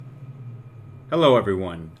Hello,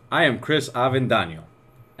 everyone. I am Chris Avendaño.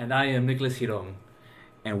 And I am Nicholas Hirong.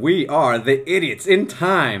 And we are the Idiots in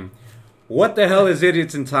Time. What the hell is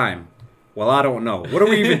Idiots in Time? Well, I don't know. What are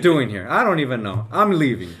we even doing here? I don't even know. I'm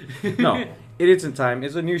leaving. No, Idiots in Time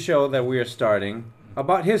is a new show that we are starting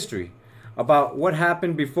about history, about what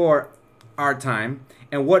happened before our time,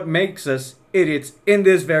 and what makes us idiots in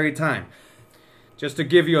this very time. Just to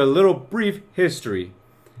give you a little brief history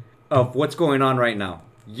of what's going on right now.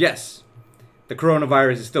 Yes, the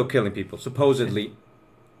coronavirus is still killing people, supposedly.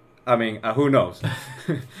 I mean, who knows?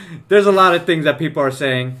 There's a lot of things that people are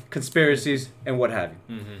saying, conspiracies and what have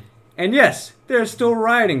you. Mm-hmm. And yes, there's still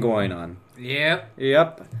rioting going on. Yep.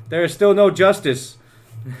 There is still no justice.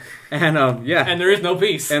 And yeah. And there is no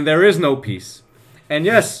peace. And there is no peace. And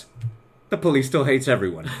yes, the police still hates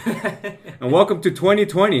everyone. And welcome to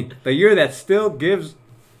 2020, the year that still gives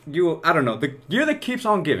you, I don't know, the year that keeps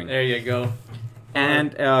on giving. There you go.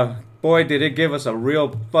 And boy, did it give us a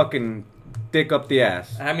real fucking dick up the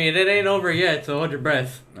ass. I mean, it ain't over yet, so hold your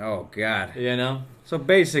breath. Oh, God. You know? So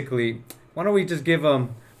basically, why don't we just give a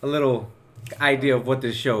little idea of what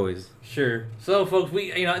this show is? Sure. So, folks,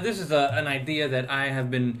 this is an idea that I have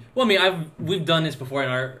been. Well, I mean, we've done this before in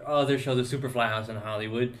our other show, the Superfly House in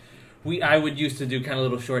Hollywood. I would used to do kind of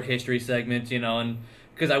little short history segments, and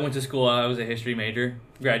because I went to school, I was a history major,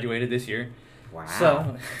 graduated this year. Wow.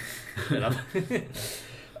 So,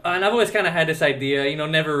 and I've always kind of had this idea,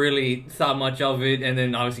 never really thought much of it, and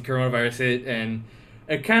then obviously coronavirus hit, and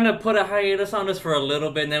it kind of put a hiatus on us for a little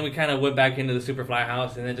bit, and then we kind of went back into the Superfly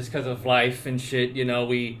House, and then just because of life and shit,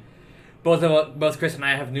 we both Chris and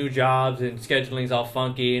I have new jobs, and scheduling's all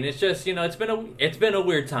funky, and it's just it's been a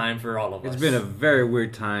weird time for all of us. It's been a very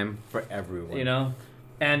weird time for everyone.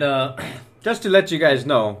 And just to let you guys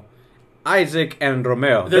know, Isaac and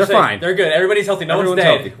Romeo, they're fine. They're good. Everybody's healthy. No one's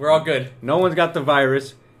dead. Healthy. We're all good. No one's got the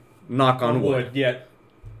virus. Knock on wood. Yet.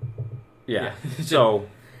 Yeah. So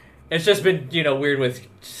it's just been weird with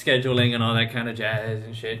scheduling and all that kind of jazz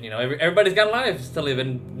and shit. Everybody's got lives to live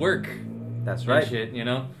and work. That's right. And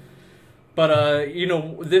shit. But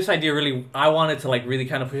this idea really, I wanted to really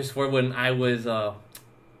kind of push this forward when I was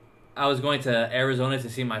going to Arizona to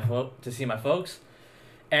see my folks.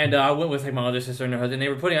 And I went with my older sister and her husband. They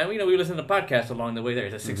were putting on, we listened to podcasts along the way there.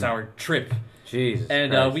 It's a 6-hour trip. Jesus.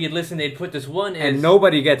 And we had listened. They'd put this one. And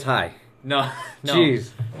nobody gets high. No.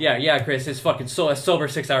 Jeez. Yeah, Chris. It's fucking a sober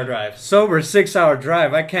 6-hour drive. Sober 6-hour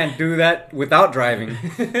drive. I can't do that without driving.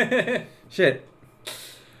 Shit.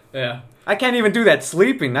 Yeah. I can't even do that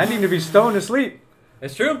sleeping. I need to be stoned to sleep.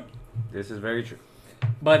 It's true. This is very true.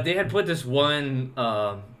 But they had put this one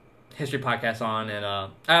history podcast on, and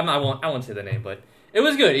I won't say the name, but it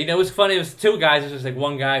was good. It was funny. It was two guys. It was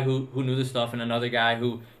one guy who knew the stuff and another guy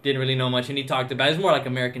who didn't really know much, and he talked about it. It was more like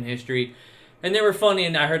American history, and they were funny,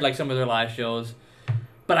 and I heard some of their live shows.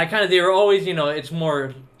 But they were always, it's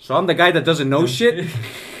more. So I'm the guy that doesn't know shit?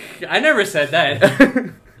 I never said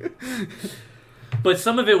that. But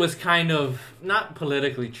some of it was kind of not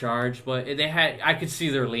politically charged, but I could see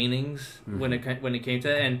their leanings when it came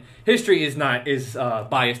to it. And history is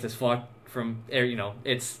biased as fuck.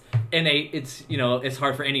 It's innate. It's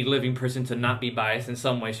hard for any living person to not be biased in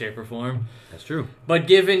some way, shape, or form. That's true. But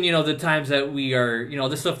given the times that we are,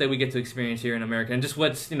 the stuff that we get to experience here in America, and just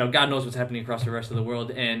what's God knows what's happening across the rest of the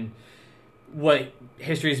world, and what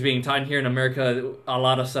history is being taught here in America, a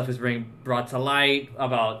lot of stuff is being brought to light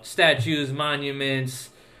about statues, monuments,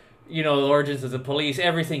 the origins of the police,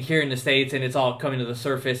 everything here in the States, and it's all coming to the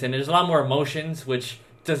surface. And there's a lot more emotions, which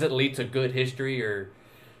doesn't lead to good history or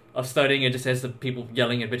of studying. It just has the people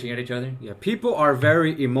yelling and bitching at each other. Yeah, people are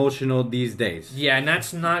very emotional these days. Yeah, and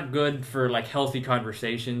that's not good for healthy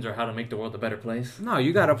conversations or how to make the world a better place. No,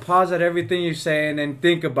 you gotta pause at everything you're saying and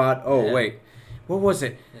think about, wait, what was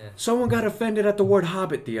it? Yeah. Someone got offended at the word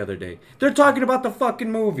Hobbit the other day. They're talking about the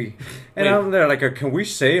fucking movie. And I'm there can we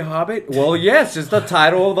say Hobbit? Well, yes, it's the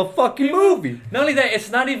title of the fucking movie. Not only that, it's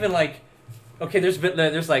not even okay, there's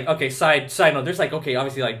side note, there's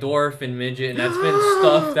obviously dwarf and midget, and that's been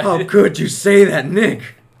stuff that... How could you say that, Nick?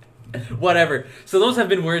 Whatever. So those have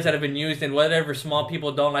been words that have been used, and whatever small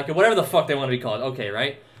people don't like it, whatever the fuck they want to be called. Okay,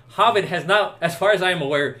 right? Hobbit has not, as far as I am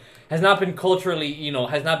aware, has not been culturally,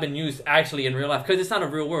 has not been used actually in real life, because it's not a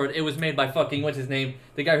real word. It was made by fucking, what's his name?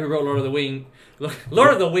 The guy who wrote Lord of the Wings.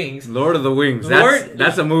 Lord of the Wings.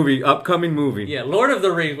 That's a movie, upcoming movie. Yeah, Lord of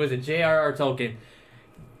the Rings, was it J.R.R. Tolkien?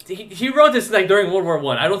 He wrote this during World War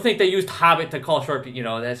I. I don't think they used Hobbit to call short,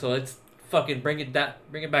 that. So let's fucking bring it back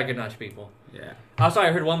a notch, people. Yeah. Also,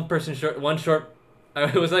 I heard one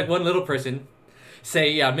little person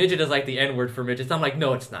say, midget is the N-word for midgets. I'm like,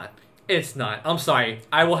 no, it's not. It's not. I'm sorry.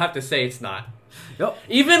 I will have to say it's not. Yep.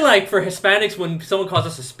 Even like for Hispanics, when someone calls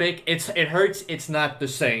us a spick, it hurts. It's not the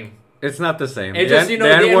same. It's not the same. It just, the the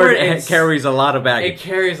N-word N-word, carries a lot of It baggage.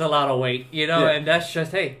 carries a lot of weight, and that's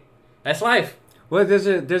just, hey, that's life. Well, there's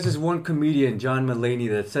this one comedian, John Mulaney,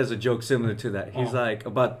 that says a joke similar to that. He's like,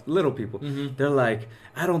 about little people. Mm-hmm. They're like,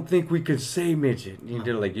 I don't think we could say midget. And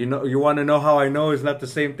they're like, you want to know how I know it's not the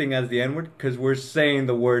same thing as the N-word? Because we're saying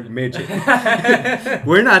the word midget.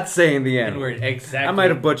 We're not saying the N-word. N-word, exactly. I might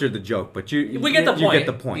have butchered the joke, but We get the point. You get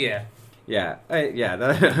the point. Yeah.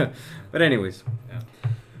 Yeah. But anyways.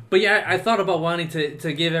 But yeah, I thought about wanting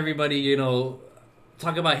to give everybody,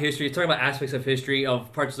 talk about history, talk about aspects of history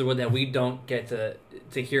of parts of the world that we don't get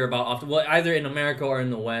to hear about often. Well, either in America or in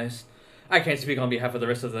the West. I can't speak on behalf of the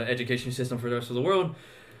rest of the education system for the rest of the world.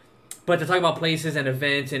 But to talk about places and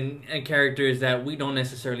events and characters that we don't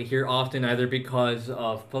necessarily hear often, either because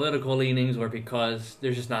of political leanings or because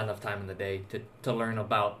there's just not enough time in the day to learn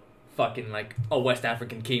about fucking like a West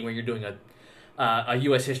African king where you're doing a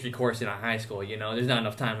U.S. history course in a high school, There's not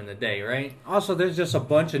enough time in the day, right? Also, there's just a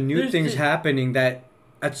bunch of new things happening that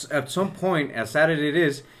at some point, as sad as it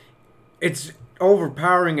is, it's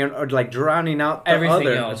overpowering and or like drowning out the everything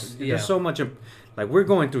other. else. Yeah. There's so much like we're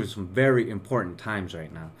going through some very important times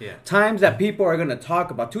right now. Yeah. Times that people are going to talk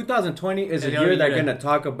about. 2020 is a year they're going to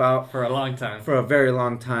talk about for a long time. For a very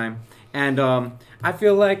long time. And I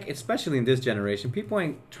feel like, especially in this generation, people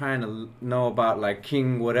ain't trying to know about like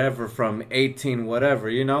King whatever from 18 whatever,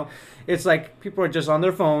 It's like people are just on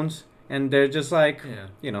their phones. And they're just like,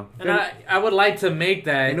 And I would like to make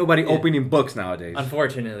that... Ain't nobody opening books nowadays.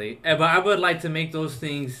 Unfortunately. But I would like to make those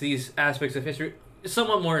things, these aspects of history,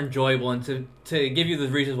 somewhat more enjoyable and to give you the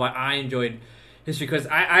reasons why I enjoyed history. Because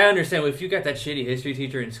I understand, if you got that shitty history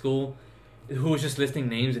teacher in school who was just listing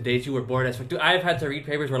names of dates you were bored as fuck. Dude, I've had to read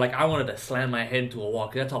papers where like I wanted to slam my head into a wall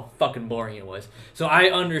because that's how fucking boring it was. So I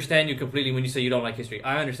understand you completely when you say you don't like history.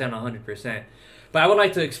 I understand 100%. But I would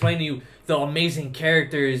like to explain to you the amazing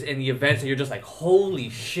characters and the events that you're just like, holy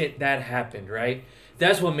shit, that happened, right?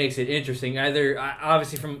 That's what makes it interesting.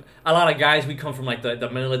 Obviously, from a lot of guys, we come from like the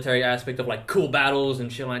military aspect of like cool battles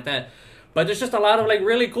and shit like that. But there's just a lot of like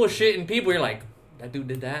really cool shit and people. You're like, that dude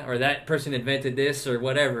did that, or that person invented this, or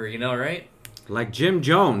whatever, right? Like Jim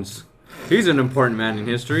Jones. He's an important man in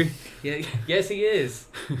history. Yeah, yes, he is.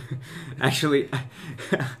 Actually,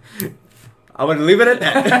 I would leave it at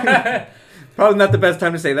that. Probably not the best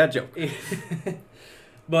time to say that joke.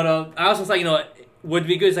 But I also thought, would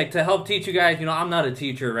be good is like to help teach you guys. I'm not a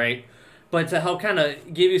teacher, right? But to help kind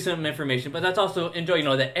of give you some information. But that's also enjoy,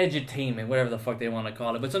 the edutainment, whatever the fuck they want to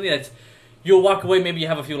call it. But something that's you'll walk away. Maybe you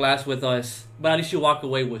have a few laughs with us, but at least you walk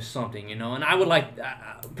away with something, And I would like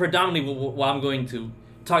predominantly what I'm going to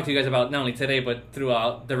talk to you guys about not only today but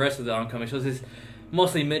throughout the rest of the oncoming shows is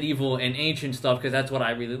mostly medieval and ancient stuff because that's what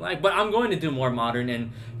I really like. But I'm going to do more modern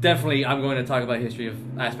and definitely I'm going to talk about history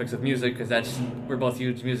of aspects of music because we're both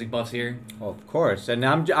huge music buffs here. Well, of course, and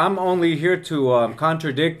I'm only here to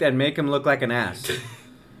contradict and make him look like an ass,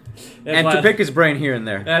 and to pick his brain here and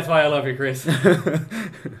there. That's why I love you, Chris.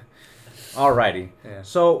 Alrighty. Yeah.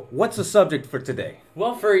 So, what's the subject for today?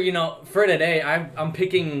 Well, for today, I'm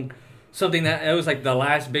picking something that it was like the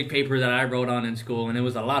last big paper that I wrote on in school, and it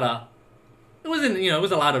was a lot of. It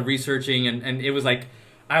was a lot of researching, and it was like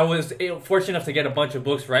I was fortunate enough to get a bunch of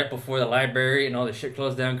books right before the library and all the shit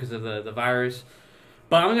closed down because of the virus.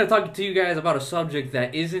 But I'm going to talk to you guys about a subject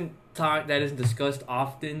that isn't discussed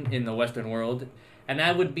often in the Western world, and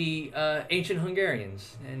that would be ancient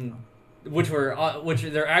Hungarians, and which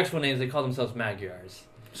their actual names they call themselves Magyars.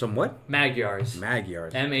 Some what? Magyars.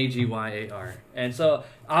 Magyars. Magyar. And so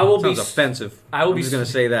I will Sounds offensive. I'm just going to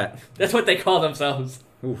say that. That's what they call themselves.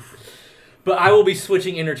 Oof. But I will be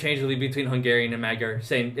switching interchangeably between Hungarian and Magyar,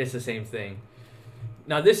 saying it's the same thing.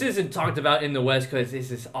 Now, this isn't talked about in the West because this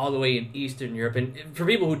is all the way in Eastern Europe. And for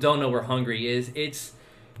people who don't know where Hungary is, it's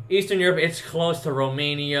Eastern Europe. It's close to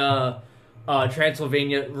Romania,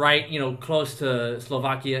 Transylvania, right, close to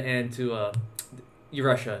Slovakia and to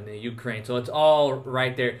Russia and the Ukraine. So it's all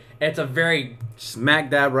right there. It's a very... Smack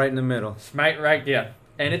dab right in the middle. Smack right, yeah.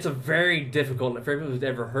 And it's a very difficult... For everyone who's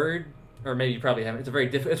ever heard... Or maybe you probably haven't.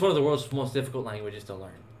 It's one of the world's most difficult languages to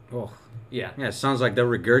learn. Oh, yeah. Yeah, it sounds like they're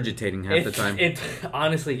regurgitating half the time.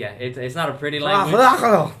 Honestly, yeah. It's not a pretty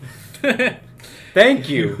language. Thank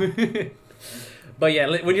you. But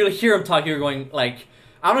yeah, when you hear them talk, you're going like,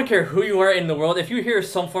 I don't care who you are in the world. If you hear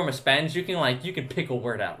some form of Spanish, you can pick a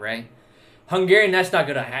word out, right? Hungarian, that's not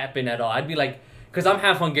gonna happen at all. I'd be like, because I'm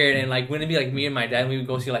half Hungarian, and like when it'd be like me and my dad, we would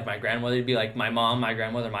go see like my grandmother. It'd be like my mom, my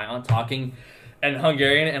grandmother, my aunt talking. And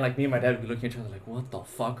Hungarian, and like me and my dad would be looking at each other like, what the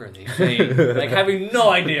fuck are they saying? Like having no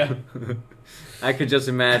idea. I could just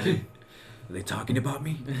imagine. Are they talking about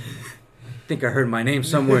me? Think I heard my name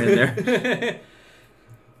somewhere in there.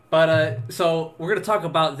 But so we're gonna talk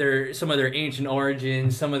about some of their ancient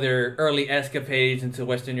origins, some of their early escapades into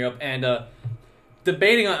Western Europe, and I'm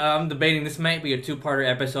debating this might be a two-parter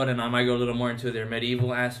episode, and I might go a little more into their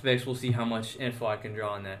medieval aspects. We'll see how much info I can draw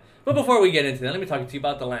on that. But before we get into that, let me talk to you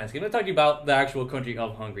about the landscape. Let me talk to you about the actual country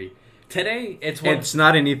of Hungary. Today, it's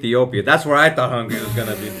not in Ethiopia. That's where I thought Hungary was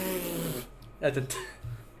gonna be.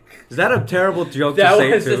 Is that a terrible joke to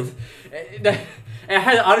say too?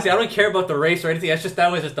 Honestly, I don't care about the race or anything.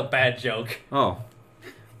 That was just a bad joke. Oh,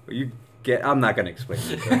 I'm not gonna explain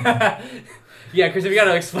it. Yeah, because if you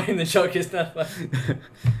gotta explain the joke, it's not fun.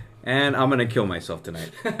 And I'm gonna kill myself tonight.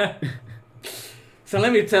 So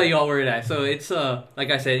let me tell you all where it's at. So it's like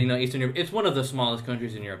I said, Eastern Europe. It's one of the smallest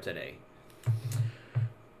countries in Europe today.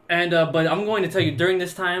 And but I'm going to tell you, during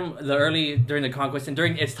this time, during the conquest and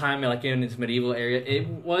during its time, like in its medieval area, it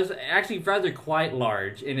was actually rather quite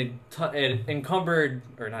large, and it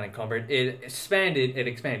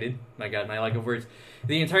expanded. My God, my lack of words.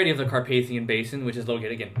 The entirety of the Carpathian Basin, which is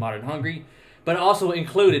located again modern Hungary, but it also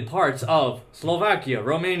included parts of Slovakia,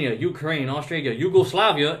 Romania, Ukraine, Austria,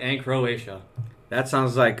 Yugoslavia, and Croatia. That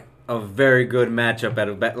sounds like a very good matchup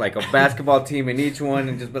at like a basketball team in each one,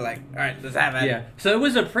 and just be like, all right, let's have it. Yeah. So it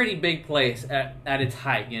was a pretty big place at its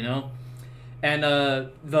height, and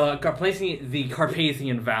the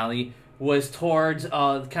Carpathian Valley was towards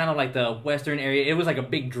kind of like the western area. It was like a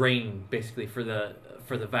big drain, basically, for the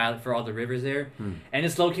valley, for all the rivers there, and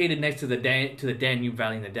it's located next to the Danube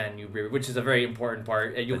Valley and the Danube River, which is a very important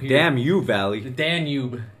part. You'll hear Danube Valley. The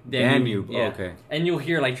Danube. Yeah. Okay. And you'll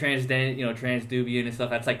hear like Transdanubian and stuff.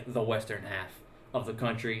 That's like the western half of the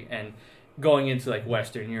country, and going into like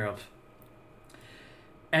Western Europe.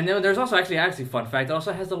 And then there's also actually fun fact. It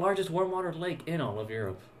also has the largest warm water lake in all of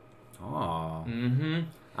Europe. Oh. Mm-hmm.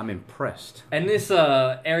 I'm impressed. And this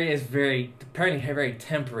area is apparently very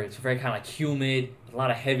temperate. It's very kind of like humid, a lot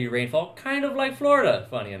of heavy rainfall, kind of like Florida,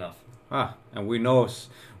 funny enough. And we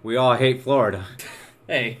all hate Florida.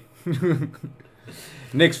 Hey.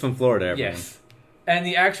 Nick's from Florida, everyone. Yes. And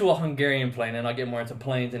the actual Hungarian plain, and I'll get more into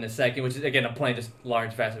plains in a second, which is, again, a plain, just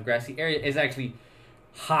large, vast, and grassy area, is actually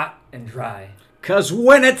hot and dry. 'Cause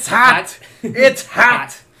when it's hot, it's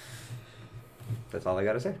hot! That's all I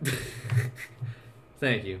gotta say.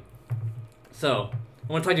 Thank you. So,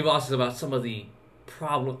 I want to talk to you bosses about some of the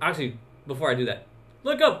problems. Actually, before I do that,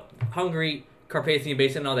 look up Hungary, Carpathian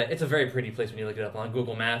Basin, and all that. It's a very pretty place when you look it up on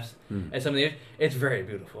Google Maps. And some of the, it's very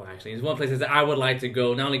beautiful, actually. It's one of the places that I would like to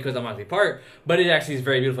go, not only because I'm actually part, but it actually is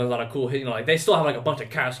very beautiful. There's a lot of cool, like they still have like a bunch of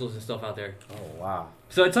castles and stuff out there. Oh wow!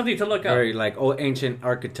 So it's something to look up. Very like old ancient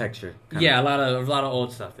architecture. Yeah, a lot of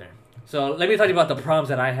old stuff there. So let me tell you about the problems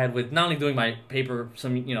that I had with not only doing my paper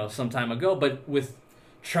some time ago, but with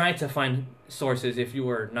trying to find sources if you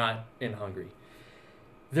were not in Hungary.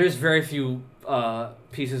 There's very few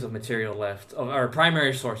pieces of material left, or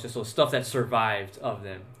primary sources, so stuff that survived of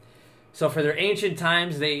them. So for their ancient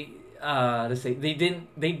times, we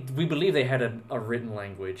believe they had a written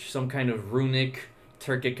language, some kind of runic,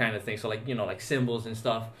 Turkic kind of thing. So like symbols and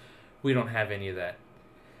stuff. We don't have any of that.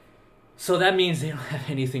 So that means they don't have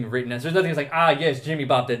anything written. There's nothing that's like, yes, Jimmy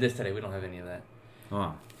Bob did this today. We don't have any of that.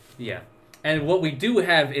 Oh. Yeah. And what we do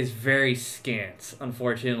have is very scant,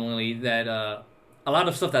 unfortunately, that a lot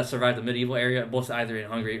of stuff that survived the medieval area, both either in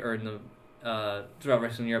Hungary or in the throughout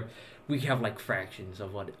Western Europe, we have like fractions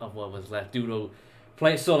of what was left due to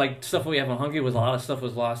place. So like stuff we have in Hungary was a lot of stuff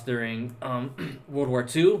was lost during World War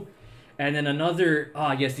II, and then another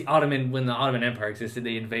when the Ottoman Empire existed,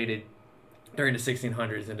 they invaded during the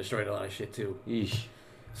 1600s and destroyed a lot of shit too. Yeesh.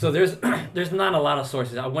 So there's not a lot of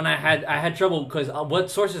sources. When I had trouble because what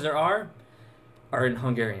sources there are in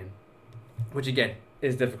Hungarian, which again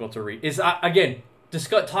is difficult to read.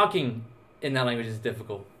 Talking in that language is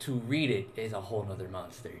difficult. To read it is a whole other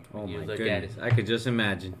monster. Oh my goodness, I could just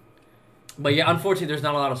imagine. But yeah, unfortunately, there's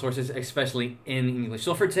not a lot of sources, especially in English.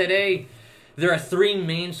 So for today, there are three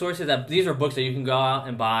main sources. These are books that you can go out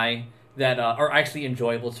and buy that are actually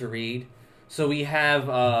enjoyable to read. So we have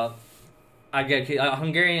a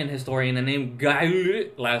Hungarian historian named Gaul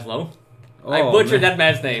Laszlo. Oh, I butchered that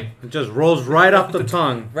man's name. It just rolls right off the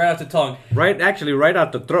tongue. Right off the tongue. Right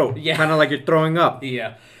out the throat. Yeah. Kind of like you're throwing up.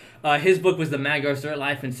 Yeah. His book was The Magyars, Their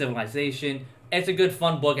Life and Civilization. It's a good,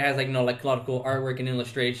 fun book. It has a lot of cool artwork and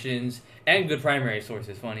illustrations and good primary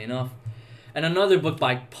sources, funny enough. And another book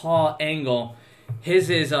by Paul Engel. His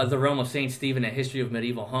is The Realm of St. Stephen, A History of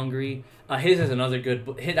Medieval Hungary. His is another good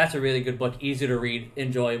book. That's a really good book, easy to read,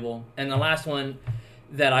 enjoyable. And the last one,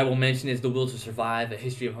 that I will mention is The Will to Survive: A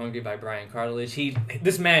History of Hungary by Brian Cartledge.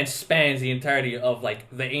 This man spans the entirety of like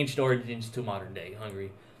the ancient origins to modern day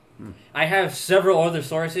Hungary. I have several other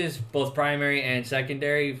sources, both primary and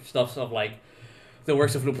secondary, stuff of like the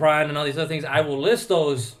works of Lupran and all these other things. I will list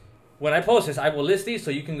those when I post this. I will list these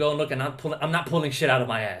so you can go and look. And I'm not pulling shit out of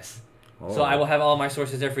my ass. Oh. So I will have all my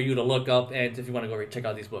sources there for you to look up, and if you want to go check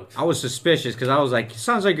out these books. I was suspicious because I was like,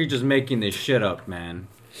 sounds like you're just making this shit up, man.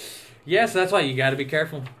 Yeah, so that's why you got to be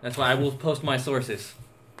careful. That's why I will post my sources.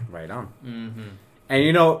 Right on. Mm-hmm. And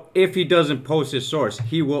you know, if he doesn't post his source,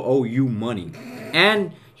 he will owe you money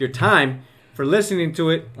and your time for listening to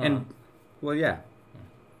it. And well, yeah.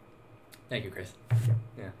 Thank you, Chris.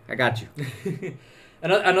 Yeah, I got you.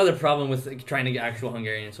 Another problem with trying to get actual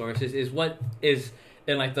Hungarian sources is what is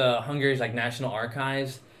in like the Hungary's like national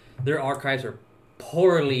archives. Their archives are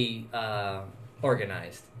poorly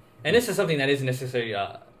organized, and this is something that isn't necessarily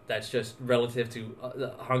that's just relative to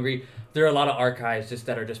Hungary. There are a lot of archives just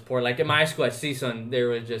that are just poor. Like in my school at CSUN, they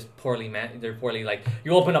were just poorly they're poorly like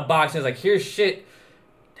you open a box and it's like here's shit,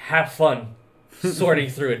 have fun sorting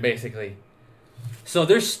through it basically. So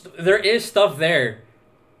there is stuff there,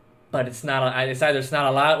 but it's not. It's either it's not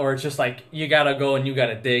a lot or it's just like you gotta go and you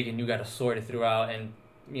gotta dig and you gotta sort it throughout and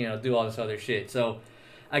do all this other shit. So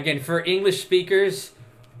again, for English speakers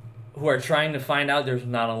who are trying to find out, there's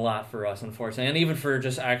not a lot for us, unfortunately, and even for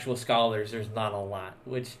just actual scholars, there's not a lot,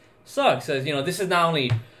 which sucks. As this is not only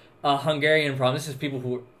a Hungarian problem. This is people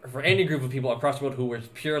who, for any group of people across the world who were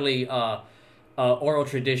purely oral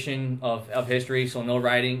tradition of history, so no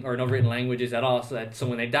writing or no written languages at all, so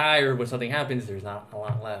when they die or when something happens, there's not a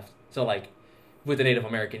lot left. So like with the Native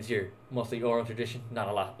Americans here, mostly oral tradition, not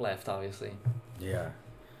a lot left, obviously. Yeah.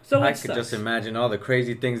 So I could just imagine all the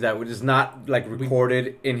crazy things that were just not like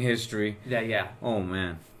recorded in history. Yeah. Oh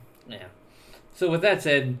man. Yeah. So with that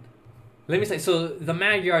said, let me say, so the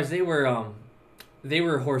Magyars, they were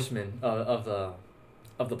horsemen of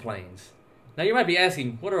the plains. Now you might be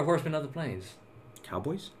asking, what are horsemen of the plains?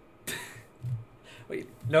 Cowboys? Wait,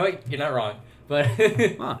 you're not wrong. But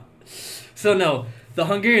huh. So no, the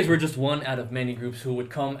Hungarians were just one out of many groups who would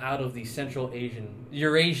come out of the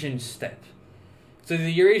Eurasian steppe. So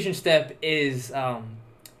the Eurasian steppe is a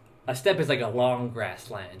steppe is like a long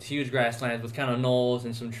grassland, huge grasslands with kind of knolls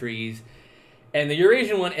and some trees. And the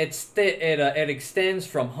Eurasian one, it extends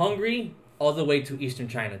from Hungary all the way to eastern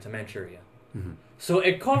China to Manchuria. Mm-hmm. So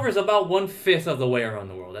it covers about 1/5 of the way around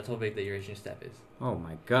the world. That's how big the Eurasian steppe is. Oh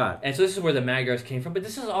my god. And so this is where the Magyars came from, but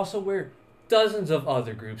this is also where dozens of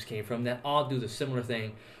other groups came from that all do the similar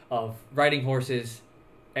thing of riding horses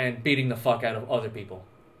and beating the fuck out of other people.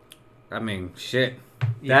 I mean, shit.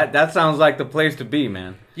 Yeah. That sounds like the place to be,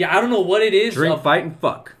 man. Yeah, I don't know what it is. Drink, fight, and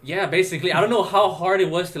fuck. Yeah, basically. I don't know how hard it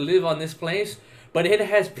was to live on this place, but it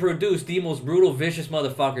has produced the most brutal, vicious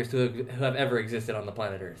motherfuckers who have ever existed on the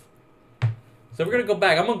planet Earth. So we're going to go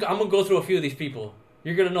back. I'm gonna go through a few of these people.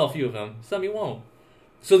 You're going to know a few of them. Some you won't.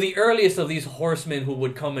 So the earliest of these horsemen who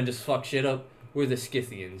would come and just fuck shit up were the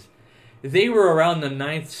Scythians. They were around the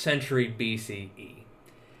 9th century BCE.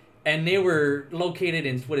 And they were located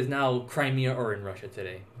in what is now Crimea or in Russia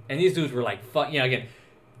today. And these dudes were like, again,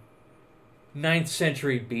 9th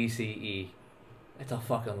century BCE. That's a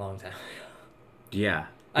fucking long time. Yeah.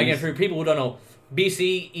 Again, for people who don't know,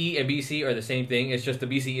 BCE and BC are the same thing. It's just the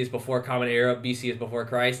BC is before Common Era, BC is before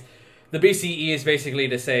Christ. The BCE is basically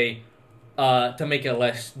to say, to make it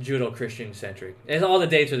less Judo-Christian centric. And all the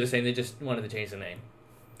dates are the same, they just wanted to change the name.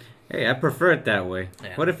 Hey, I prefer it that way.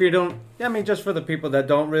 Yeah. What if you don't... I mean, just for the people that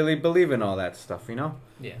don't really believe in all that stuff,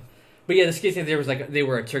 Yeah. But yeah, the Scythians, they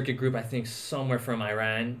were a Turkic group, I think, somewhere from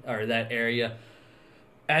Iran, or that area.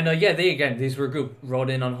 And these were a group, rode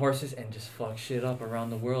in on horses and just fucked shit up around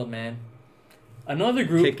the world, man. Another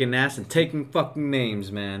group... Kicking ass and taking fucking names,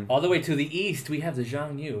 man. All the way to the east, we have the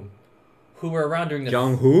Xiongnu, who were around during the...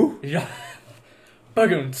 Zhang who?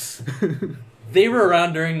 Bagunts. They were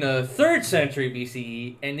around during the 3rd century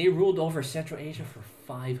BCE, and they ruled over Central Asia for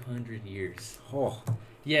 500 years. Oh.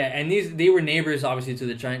 Yeah, and they were neighbors, obviously, to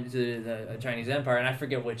the Chinese Empire, and I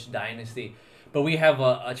forget which dynasty. But we have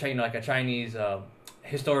a Chinese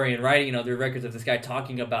historian writing, there are records of this guy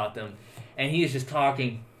talking about them, and he is just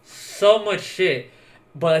talking so much shit,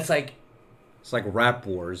 but it's like rap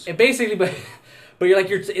wars. Basically, but you're like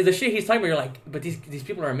the shit he's talking about. You're like, but these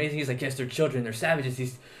people are amazing. He's like, yes, they're children, they're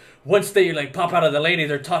savages. Once they pop out of the lady,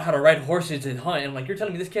 they're taught how to ride horses and hunt. And I'm like, you're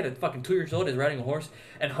telling me this kid at fucking 2 years old is riding a horse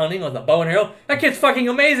and hunting with a bow and arrow? That kid's fucking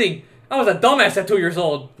amazing. I was a dumbass at 2 years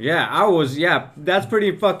old. Yeah, I was. Yeah, that's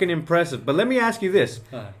pretty fucking impressive. But let me ask you this: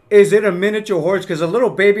 is it a miniature horse? Because a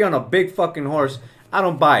little baby on a big fucking horse, I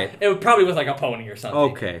don't buy it. It probably was like a pony or something.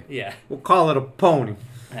 Okay. Yeah. We'll call it a pony.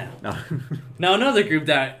 Yeah. No. Now another group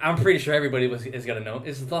that I'm pretty sure everybody is gonna know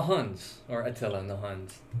is the Huns, or Attila and the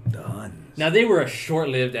Huns. The Huns. Now they were a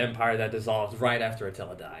short-lived empire that dissolved right after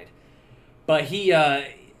Attila died, but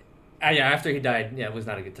after he died, it was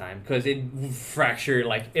not a good time because it fractured.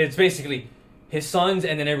 Like it's basically his sons,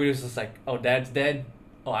 and then everybody was just like, "Oh, Dad's dead.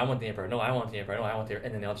 Oh, I want the emperor. No, I want the emperor. No, I want the."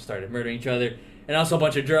 And then they all just started murdering each other, and also a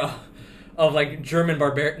bunch of like German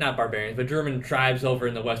not barbarians, but German tribes over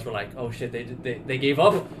in the west were like, "Oh shit, they gave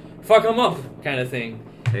up, fuck them up," kind of thing.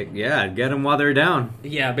 Yeah, get them while they're down.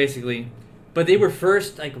 Yeah, basically. But they were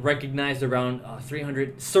first like recognized around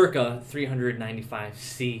circa 395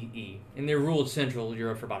 CE, and they ruled Central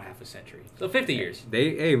Europe for about half a century, so 50 years.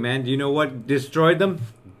 Hey man, do you know what destroyed them?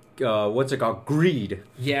 What's it called? Greed.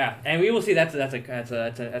 Yeah, and we will see that's a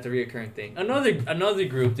reoccurring thing. Another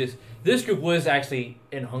group. This group was actually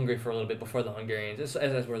in Hungary for a little bit before the Hungarians,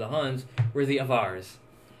 as were the Huns, were the Avars.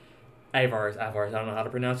 Avars, I don't know how to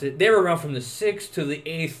pronounce it. They were around from the 6th to the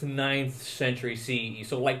 8th, 9th century CE,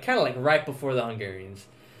 so like kind of like right before the Hungarians.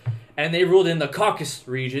 And they ruled in the Caucasus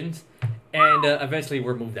regions, and eventually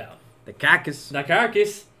were moved out. The Caucasus.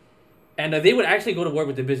 And they would actually go to war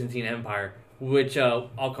with the Byzantine Empire, which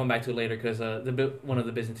I'll come back to later because one of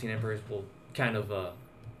the Byzantine emperors will kind of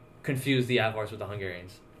confuse the Avars with the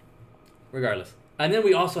Hungarians. Regardless. And then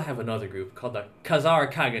we also have another group called the Khazar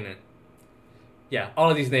Khaganate. Yeah, all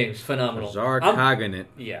of these names, phenomenal. Khazar Khaganate.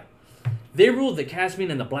 Yeah. They ruled the Caspian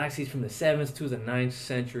and the Black Seas from the 7th to the 9th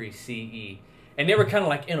century CE. And they were kind of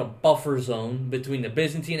like in a buffer zone between the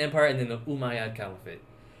Byzantine Empire and then the Umayyad Caliphate.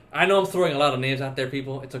 I know I'm throwing a lot of names out there,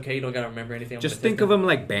 people. It's okay, you don't got to remember anything. Just think of them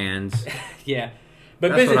like bands. Yeah.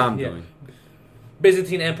 But that's what I'm doing.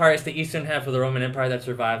 Byzantine Empire is the eastern half of the Roman Empire that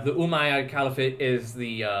survived. The Umayyad Caliphate is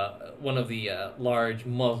the one of the large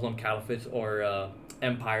Muslim caliphates or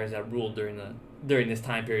empires that ruled during this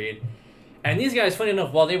time period. And these guys, funny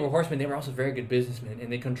enough, while they were horsemen, they were also very good businessmen,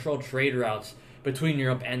 and they controlled trade routes between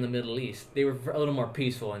Europe and the Middle East. They were a little more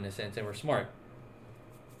peaceful in a sense and were smart.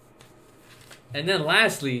 And then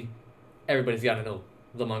lastly, everybody's got to know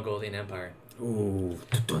the Mongolian Empire. Ooh.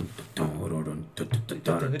 You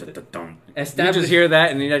Established, just hear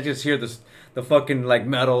that, and then I just hear the fucking like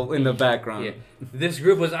metal in the background. Yeah. This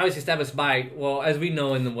group was obviously established by, well, as we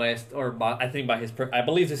know in the West, or by, I think by I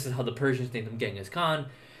believe this is how the Persians named him Genghis Khan.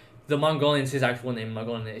 The Mongolians, his actual name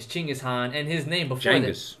Mongolian is Chinggis Khan, and his name before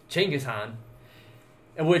Genghis. Chinggis Khan,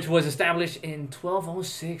 which was established in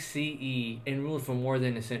 1206 CE and ruled for more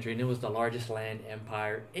than a century, and it was the largest land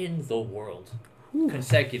empire in the world. Ooh.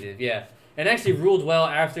 Consecutive, yeah. And actually ruled well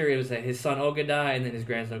after it was his son Ogadai and then his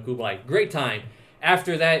grandson Kublai. Great time.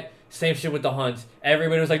 After that, same shit with the Huns.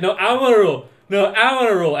 Everybody was like, no, I want to rule. No, I want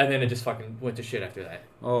to rule. And then it just fucking went to shit after that.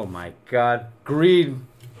 Oh my god. Greed.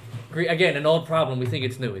 Again, an old problem. We think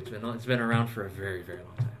it's new. It's been around for a very, very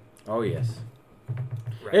long time. Oh, yes.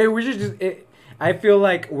 Right. Hey, we should just... I feel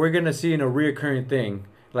like we're going to see a reoccurring thing.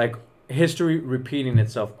 Like, history repeating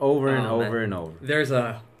itself over and over and over. There's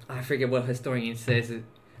I forget what historian says it.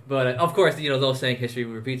 But, of course, those saying history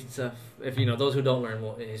repeats itself. If, those who don't learn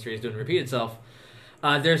what history is doing repeat itself.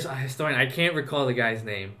 There's a historian, I can't recall the guy's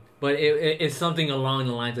name, but it's something along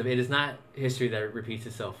the lines of, it is not history that repeats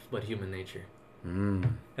itself, but human nature.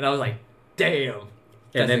 Mm. And I was like, damn.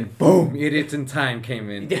 And then, boom, Idiots in Time came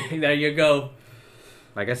in. There you go.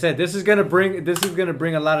 Like I said, this is gonna bring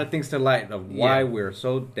a lot of things to light of why we're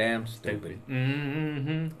so damn stupid.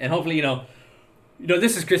 Mm-hmm. And hopefully,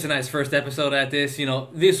 this is Chris and I's first episode at this.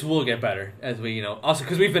 This will get better as we, also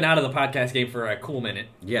because we've been out of the podcast game for a cool minute.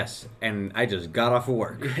 Yes, and I just got off of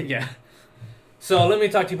work. Yeah. So let me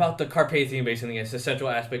talk to you about the Carpathian Basin. It's a central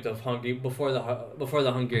aspect of Hungary before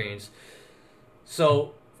the Hungarians.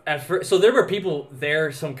 So there were people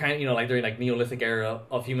there, some kind, like during like Neolithic era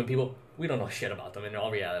of human people. We don't know shit about them in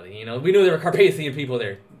all reality. We knew there were Carpathian people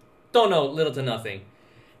there. Don't know little to nothing.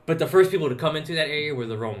 But the first people to come into that area were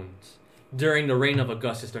the Romans during the reign of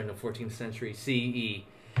Augustus during the 14th century CE.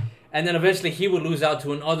 And then eventually he would lose out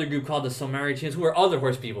to another group called the Sarmatians, who were other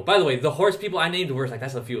horse people. By the way, the horse people I named were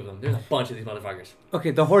that's a few of them. There's a bunch of these motherfuckers.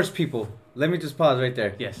 Okay, the horse people. Let me just pause right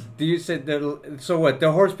there. Yes. Do you say so? What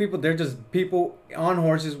the horse people? They're just people on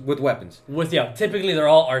horses with weapons. Typically they're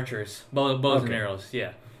all archers, bows and arrows.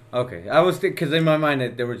 Yeah. Okay, I was because in my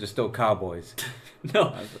mind they were just still cowboys.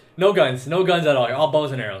 No guns at all. All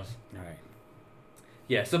bows and arrows. All right.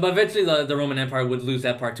 Yeah. So, but eventually the Roman Empire would lose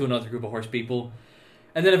that part to another group of horse people.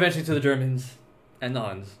 And then eventually to the Germans and the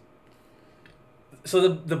Huns. So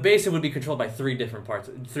the basin would be controlled by three different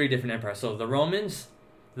empires. So the Romans,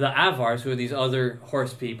 the Avars, who are these other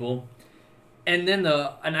horse people, And then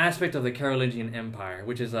an aspect of the Carolingian Empire,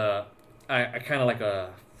 which is a kind of like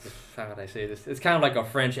a, how would I say this? It's kind of like a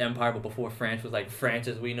French empire, but before France was like France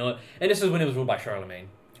as we know it. And this is when it was ruled by Charlemagne.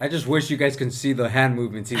 I just wish you guys can see the hand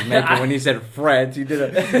movements he's making when he said France. He did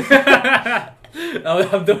a...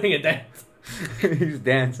 I'm doing a dance. He's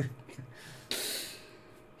dancing.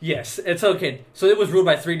 Yes, it's okay. So it was ruled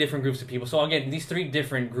by 3 different groups of people. So again, these 3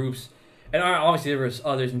 different groups, and obviously there was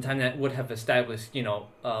others in time that would have established,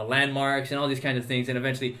 landmarks and all these kinds of things, and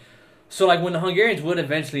eventually, so like when the Hungarians would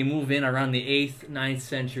eventually move in around the 8th, 9th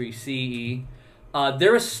century CE,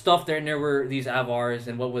 there was stuff there, and there were these Avars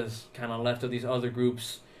and what was kind of left of these other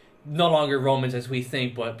groups, no longer Romans as we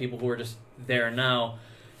think, but people who were just there now.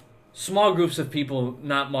 Small groups of people,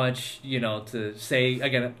 not much, to say,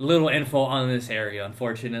 again, little info on this area,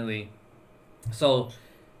 unfortunately. So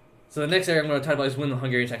the next area I'm going to talk about is when the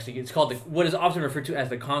Hungarians actually, it's called what is often referred to as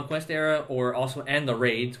the Conquest era, and the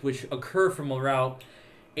Raids, which occur from around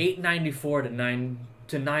 894 to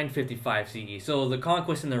 955 CE. So the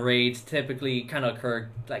Conquest and the Raids typically kind of occur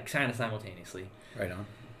like kind of simultaneously. Right on.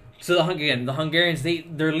 So the Hungarians,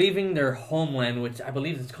 they're leaving their homeland, which I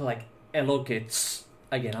believe it's called like Elokits.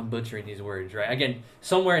 Again, I'm butchering these words, right? Again,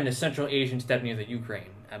 somewhere in the Central Asian steppe near the Ukraine,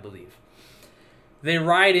 I believe. They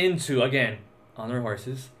ride into, again, on their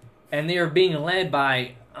horses, and they are being led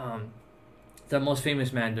by the most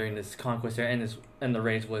famous man during this conquest era and the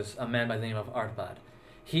raids was a man by the name of Arpad.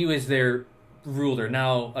 He was their ruler.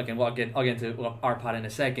 Now, again, I'll get into Arpad in a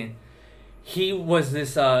second. He was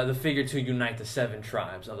the figure to unite the 7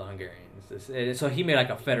 tribes of the Hungarians. So he made like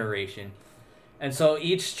a federation. And so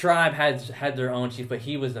each tribe had their own chief, but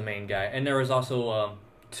he was the main guy. And there was also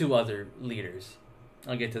 2 other leaders.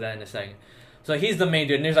 I'll get to that in a second. So he's the main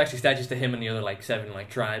dude, and there's actually statues to him and the other 7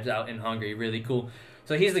 tribes out in Hungary. Really cool.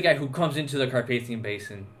 So he's the guy who comes into the Carpathian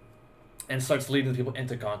Basin and starts leading the people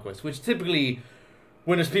into conquest, which typically,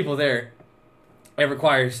 when there's people there, it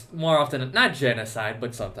requires more often, not genocide,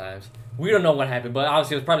 but sometimes. We don't know what happened, but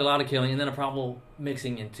obviously there's probably a lot of killing, and then a problem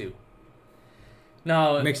mixing in too.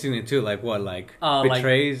 Now, mixing it too, like what,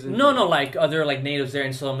 betrays? No, other natives there,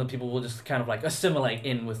 and some of the people will just kind of assimilate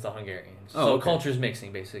in with the Hungarians. Oh, so okay. Culture's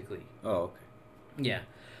mixing, basically. Oh, okay. Yeah.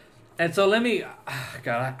 And so let me,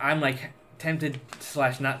 God, I'm tempted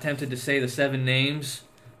 / not tempted to say the 7 names.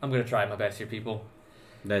 I'm going to try my best here, people.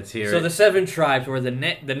 Let's hear it. So the 7 tribes were the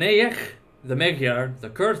Neyek, the Magyar, the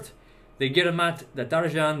Kurt, the Giramat, the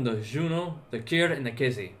Tarjan, the Juno, the Kir, and the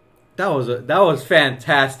Kizi. That was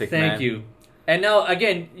fantastic, man. Thank you. And now,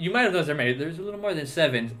 again, you might have noticed there's a little more than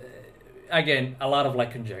 7. Again, a lot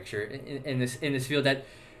of conjecture in this field that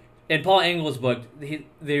in Paul Engel's book,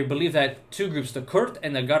 they believe that 2 groups, the Kurt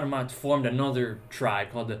and the Garmat, formed another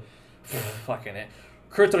tribe called the fucking it.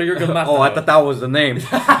 Kurt or Garmat. Oh, I thought that was the name.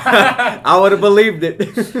 I would have believed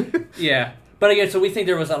it. Yeah. But again, so we think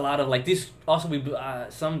there was a lot of these. Also,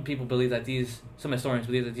 some people believe that some historians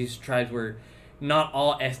believe that these tribes were not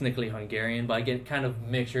all ethnically Hungarian, but again, kind of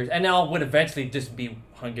mixtures, and now would eventually just be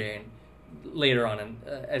Hungarian later on,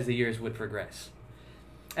 as the years would progress.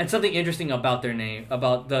 And something interesting about their name,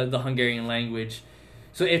 about the Hungarian language,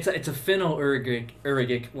 so it's a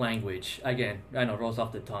Finno-Ugric language. Again, I know, rolls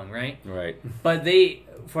off the tongue, right? Right. But they,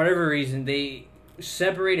 for whatever reason, they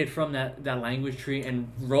separated from that language tree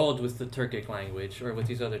and rolled with the Turkic language, or with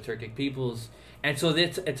these other Turkic peoples. And so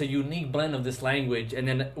it's a unique blend of this language, and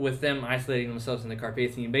then with them isolating themselves in the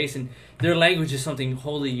Carpathian Basin, their language is something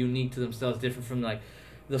wholly unique to themselves, different from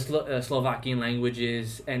the Slovakian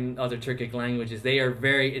languages and other Turkic languages.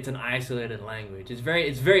 It's an isolated language. It's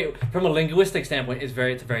very from a linguistic standpoint, it's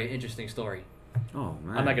a very interesting story. Oh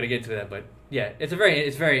man. I'm not gonna get into that, but yeah, it's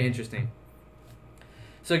very interesting.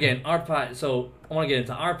 So again, Arpad. So I want to get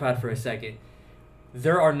into Arpad for a second.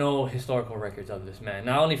 There are no historical records of this man,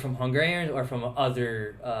 not only from Hungarians or from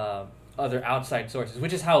other outside sources,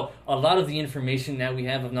 which is how a lot of the information that we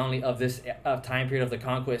have of not only of this time period of the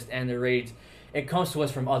conquest and the raids, it comes to us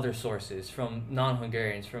from other sources, from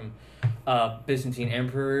non-Hungarians, from Byzantine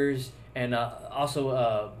emperors, and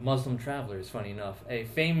also Muslim travelers, funny enough. A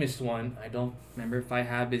famous one, I don't remember if I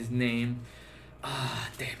have his name.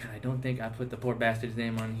 Damn it, I don't think I put the poor bastard's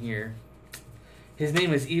name on here. His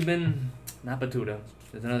name is Ibn... Not Batuta.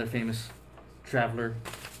 There's another famous traveler.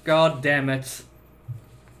 God damn it.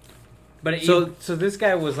 But so this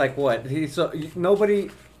guy was what? So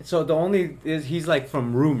the only is he's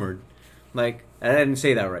from rumored. I didn't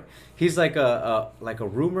say that right. He's a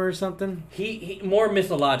rumor or something. He more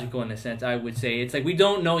mythological in a sense, I would say. It's we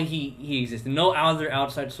don't know he existed. No other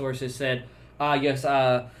outside sources said, yes,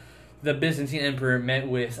 the Byzantine emperor met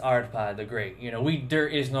with Arpad the Great. There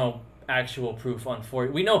is no actual proof on for.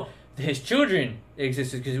 We know his children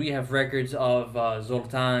existed because we have records of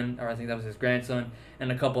Zoltan, or I think that was his grandson,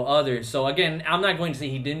 and a couple others. So again, I'm not going to say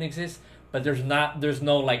he didn't exist, but there's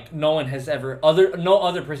no like no one has ever no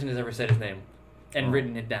other person has ever said his name and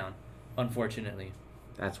written it down, unfortunately.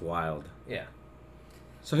 That's wild. Yeah.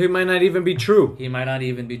 So he might not even be true. He might not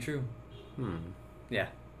even be true. Yeah.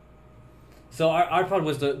 So Arpad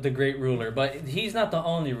was the great ruler, but he's not the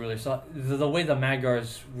only ruler. So the way the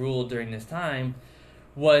Magyars ruled during this time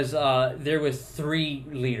was there was 3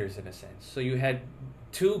 leaders in a sense. So you had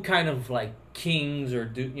 2 kind of like kings,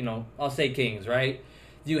 or I'll say kings, right?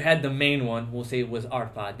 You had the main one, we'll say it was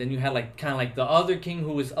Arpad. Then you had like kind of like the other king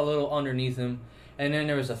who was a little underneath him, and then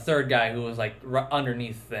there was a third guy who was like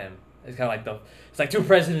underneath them. It's kind of like it's like 2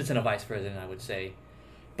 presidents and a vice president, I would say.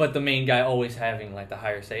 But the main guy always having like the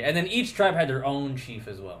higher say. And then each tribe had their own chief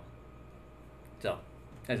as well. So,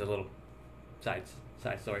 as a little side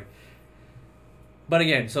story. But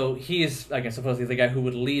again, so he is, again, supposedly the guy who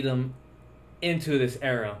would lead them into this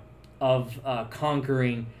era of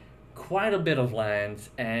conquering quite a bit of land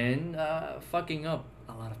and fucking up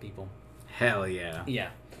a lot of people. Hell yeah. Yeah.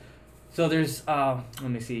 So there's, let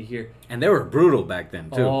me see here. And they were brutal back then,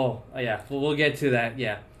 too. Oh, yeah. Well, we'll get to that,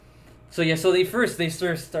 yeah. So, yeah, so they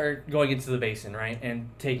start going into the basin, right, and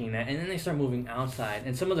taking that. And then they start moving outside.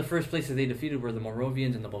 And some of the first places they defeated were the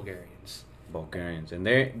Moravians and the Bulgarians. And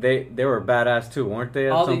they were badass, too, weren't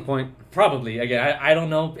they, at some point? Probably. Again, I don't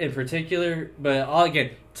know in particular, but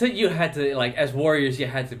you had to, like, as warriors, you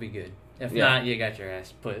had to be good. If not, you got your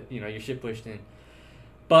ass your shit pushed in.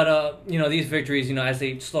 But, these victories, as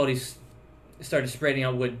they slowly started spreading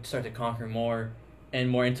out, would start to conquer more and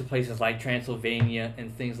more into places like Transylvania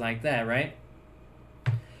and things like that, right?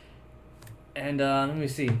 And let me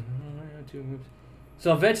see.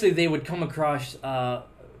 So eventually they would come across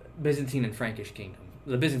Byzantine and Frankish kingdom.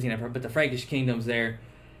 The Byzantine Empire, but the Frankish kingdoms there.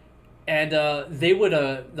 And they would,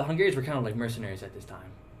 the Hungarians were kind of like mercenaries at this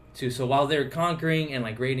time, too. So while they're conquering and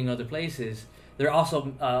like raiding other places, they're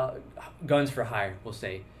also guns for hire, we'll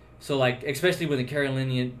say. So, like, especially when the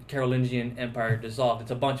Carolingian Empire dissolved,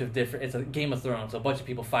 it's a Game of Thrones, a bunch of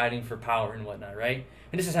people fighting for power and whatnot, right?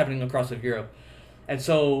 And this is happening across of Europe. And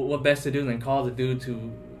so, what best to do than call the dude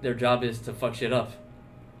to, their job is to fuck shit up.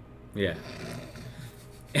 Yeah.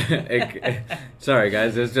 Sorry,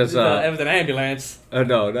 guys, it's just... it was an ambulance.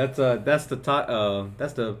 No, that's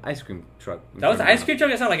the ice cream truck. That was the ice cream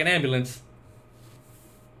truck? That sounded like an ambulance.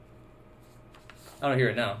 I don't hear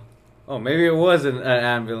it now. Oh, maybe it was an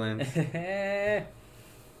ambulance.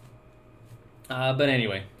 But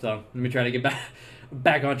anyway, so let me try to get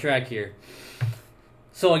back on track here.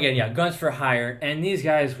 So again, yeah, guns for hire. And these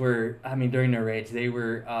guys were, during their raids, they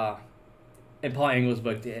were, in Paul Engel's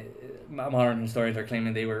book, modern historians are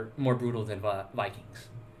claiming they were more brutal than Vikings.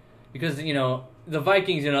 Because, the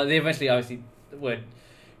Vikings, they eventually obviously would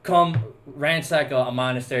come, ransack a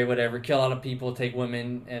monastery, whatever, kill a lot of people, take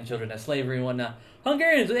women and children as slavery and whatnot.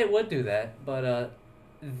 Hungarians, they would do that, but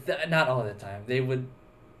not all the time. They would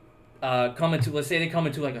let's say they come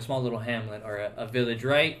into like a small little hamlet or a village,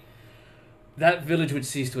 right? That village would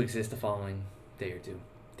cease to exist the following day or two.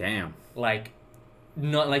 Damn. Like,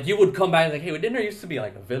 not like you would come back like, hey, didn't there used to be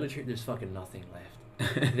like a village here? There's fucking nothing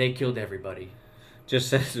left. They killed everybody. Just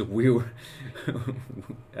says we were.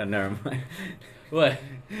 Never mind. What?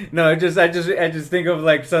 No, I just think of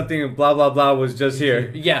like something. Blah blah blah was just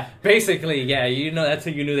here. Yeah, basically, yeah. That's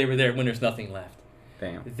how you knew they were there when there's nothing left.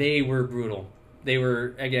 Damn. They were brutal. They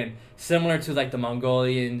were again similar to like the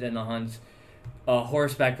Mongolians and the Huns,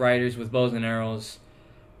 horseback riders with bows and arrows.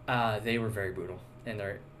 They were very brutal in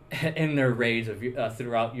their raids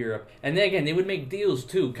throughout Europe. And then again, they would make deals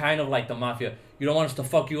too, kind of like the mafia. You don't want us to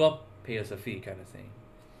fuck you up, pay us a fee, kind of thing.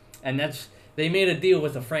 And they made a deal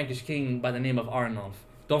with a Frankish king by the name of Arnulf.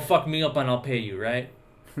 Don't fuck me up and I'll pay you, right?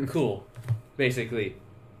 Cool, basically.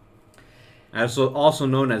 Also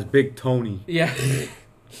known as Big Tony. Yeah,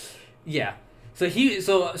 yeah. So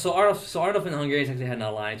Arnulf and the Hungarians actually had an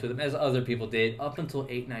alliance with him, as other people did, up until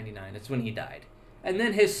 899. That's when he died. And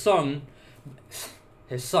then his son,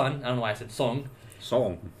 I don't know why I said song.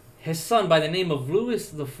 His son, by the name of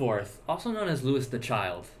Louis IV, also known as Louis the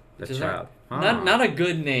Child. Not a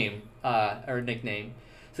good name or nickname.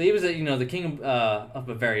 So he was the king of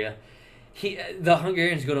Bavaria. The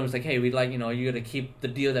Hungarians go to him and was like, hey, we'd like, you got to keep the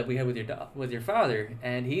deal that we had with your father.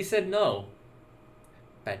 And he said no.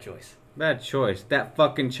 Bad choice. That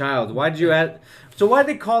fucking child. Why'd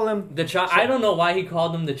they call him the child? I don't know why he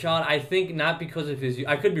called him the child. I think not because of his youth.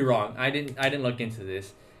 I could be wrong. I didn't look into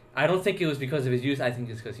this. I don't think it was because of his youth. I think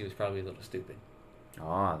it's because he was probably a little stupid.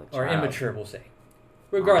 Oh, the child. Or immature, we'll say.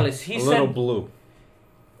 Regardless, he said... A little blue.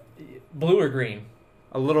 Blue or green?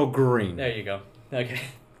 A little green. There you go. Okay.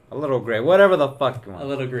 A little gray. Whatever the fuck you want. A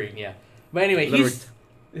little green, yeah. But anyway,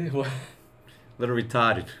 Little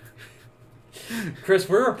retarded. Chris,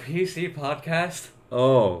 we're a PC podcast.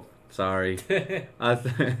 Oh, sorry.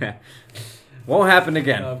 Won't happen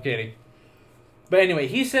again. No, I'm kidding. But anyway,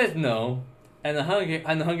 he says no, and the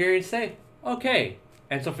Hungarians say, okay.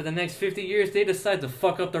 And so for the next 50 years, they decide to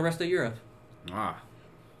fuck up the rest of Europe.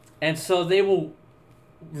 And so they will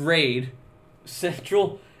raid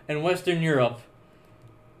Central and Western Europe.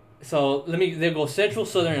 So they'll go Central,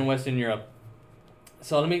 Southern, and Western Europe.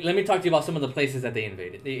 So let me talk to you about some of the places that they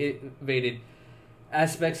invaded. They invaded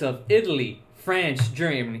aspects of Italy, France,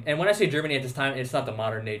 Germany. And when I say Germany at this time, it's not the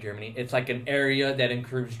modern day Germany. It's like an area that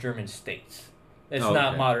includes German states. It's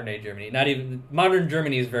not modern day Germany. Not even modern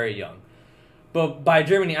Germany is very young. But by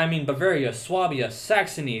Germany, I mean Bavaria, Swabia,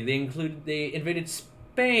 Saxony. They invaded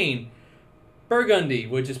Spain, Burgundy,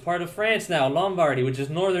 which is part of France now, Lombardy, which is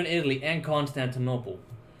northern Italy, and Constantinople.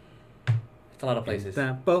 It's a lot of places.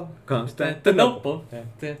 Constantinople.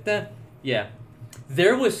 Yeah.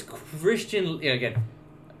 There was Christian... Again,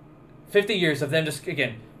 50 years of them just...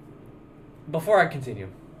 Again, before I continue,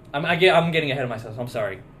 I'm getting ahead of myself, so I'm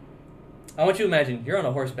sorry. I want you to imagine, you're on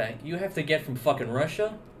a horseback. You have to get from fucking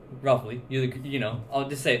Russia, roughly, you know, I'll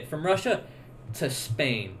just say it, from Russia to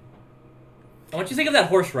Spain. I want you to think of that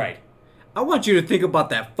horse ride. I want you to think about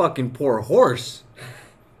that fucking poor horse.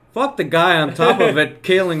 Fuck the guy on top of it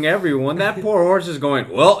killing everyone. That poor horse is going,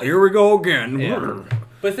 well, here we go again. Yeah.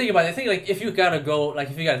 But think about it. Think like if you gotta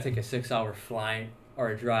take a 6-hour flight or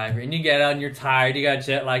a drive and you get out and you're tired, you got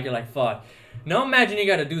jet lag, you're like, fuck. Now imagine you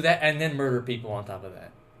gotta do that and then murder people on top of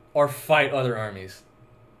that. Or fight other armies.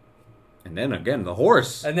 And then again, the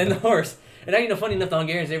horse. And then the horse. And now, funny enough, the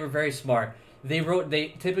Hungarians, they were very smart.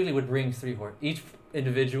 They typically would bring 3 horses. Each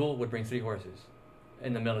individual would bring 3 horses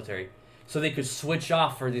in the military. So they could switch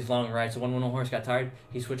off for these long rides. So when one horse got tired,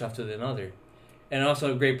 he switched off to another. And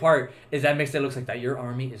also a great part is that makes it look like that your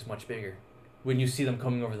army is much bigger when you see them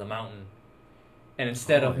coming over the mountain. And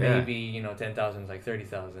instead of maybe, 10,000, it's like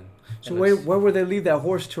 30,000. So where would they leave that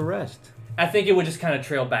horse to rest? I think it would just kind of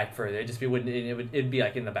trail back further. It'd be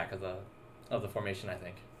like in the back of the formation, I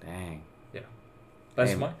think. Dang. Yeah.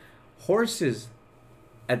 That's smart. Horses,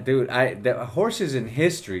 the horses in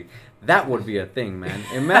history, that would be a thing, man.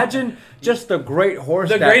 Imagine just the great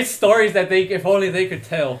horse. Great stories that if only they could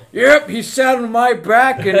tell. Yep, he sat on my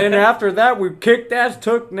back, and then after that, we kicked ass,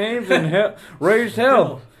 took names, and raised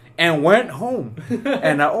hell, and went home.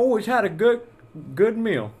 And I always had a good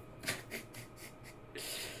meal.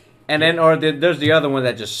 And then, there's the other one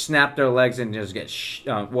that just snapped their legs and just get,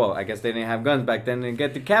 well, I guess they didn't have guns back then and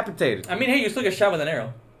get decapitated. I mean, hey, you still get shot with an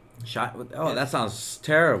arrow. That sounds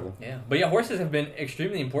terrible. Yeah, but yeah, horses have been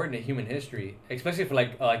extremely important in human history, especially for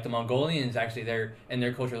like the Mongolians. Actually, in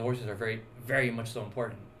their culture, the horses are very, very much so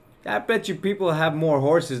important. I bet you people have more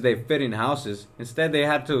horses they fit in houses. Instead, they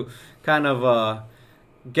had to kind of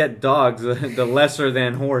get dogs, the lesser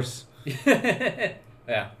than horse.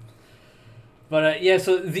 Yeah. But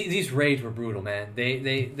so these raids were brutal, man.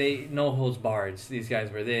 They no holds barred. These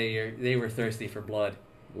guys were they were thirsty for blood.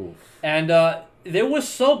 Oof. And there was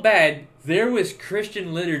so bad. There was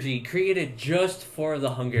Christian liturgy created just for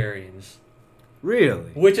the Hungarians.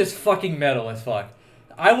 Really? Which is fucking metal as fuck.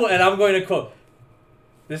 I'm going to quote.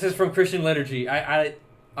 This is from Christian liturgy.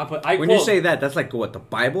 When quote, you say that, that's like what, the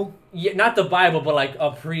Bible? Yeah, not the Bible, but like a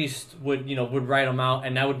priest would write them out,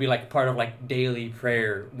 and that would be like part of like daily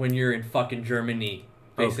prayer when you're in fucking Germany,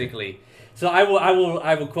 basically. Okay. So I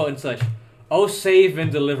will quote and such: "Oh, save and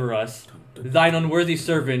deliver us, thine unworthy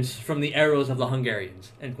servants, from the arrows of the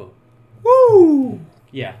Hungarians." End quote. Woo!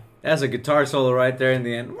 Yeah, that's a guitar solo right there in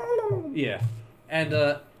the end. Yeah, and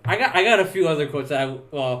I got a few other quotes that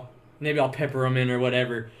maybe I'll pepper them in or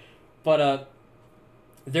whatever, but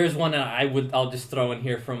there's one that I'll just throw in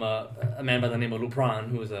here from a man by the name of Lupran,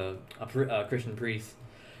 who was a Christian priest.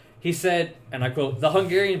 He said, and I quote, "The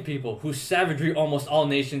Hungarian people, whose savagery almost all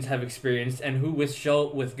nations have experienced, and who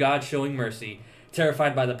with God showing mercy,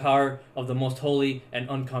 terrified by the power of the most holy and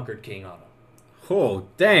unconquered King Otto." Oh,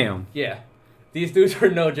 damn. Yeah. These dudes were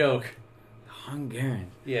no joke.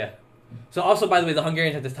 Hungarians. Yeah. So also, by the way, the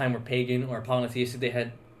Hungarians at this time were pagan or polytheistic. They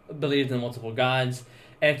had believed in multiple gods.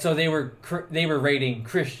 And so they were raiding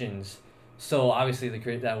Christians. So obviously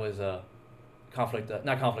that was a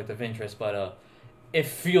not conflict of interest, but it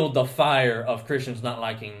fueled the fire of Christians not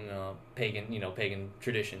liking pagan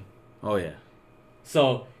tradition. Oh yeah.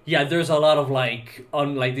 So yeah, there's a lot of like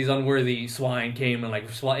these unworthy swine came and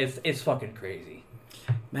it's fucking crazy.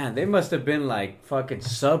 Man, they must have been like fucking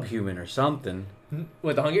subhuman or something.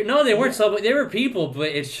 With the Hungarians? No, they weren't they were people, but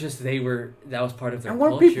it's just that was part of their And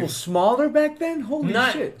weren't culture. people smaller back then? Holy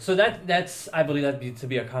shit. So that's I believe that to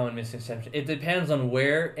be a common misconception. It depends on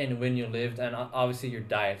where and when you lived, and obviously your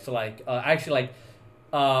diet. So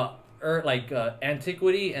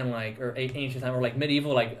antiquity and ancient time, or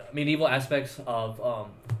medieval aspects of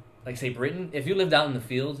say Britain. If you lived out in the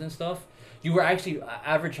fields and stuff, you were actually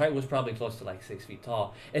average height was probably close to 6 feet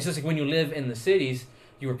tall. It's just like when you live in the cities,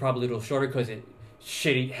 you were probably a little shorter because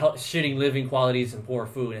shitty living qualities and poor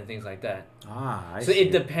food and things like that. I so see.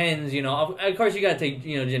 it depends, Of course, you gotta take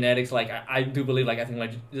genetics. I do believe I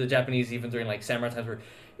think the Japanese, even during samurai times, were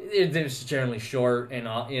they're just generally short and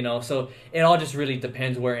So it all just really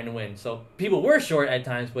depends where and when. So people were short at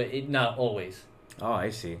times, but not always. Oh, I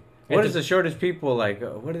see. What is the shortest people like?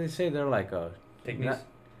 What do they say? They're like pygmies.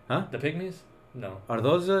 Huh? The pygmies? No. Are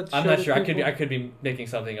those the? I'm not sure. People? I could be making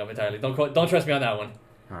something up entirely. Don't trust me on that one.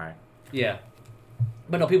 All right. Yeah,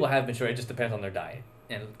 but no, people have been short. It just depends on their diet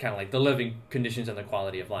and kind of the living conditions and the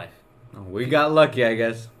quality of life. Oh, we got lucky, I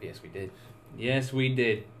guess. Yes, we did. Yes, we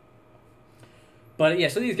did. But yeah,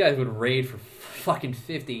 so these guys would raid for fucking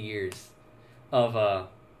 50 years of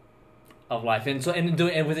life, and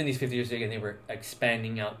within these 50 years again, they were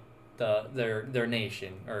expanding out their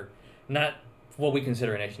nation, or not what we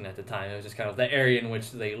consider a nation at the time. It was just kind of the area in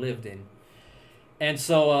which they lived in. And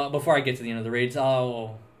so before I get to the end of the raids,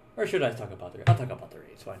 or should I talk about the raids? I'll talk about the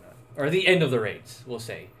raids. Why not? Or the end of the raids, we'll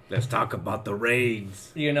say. Let's talk about the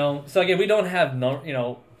raids. So again, we don't have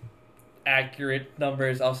accurate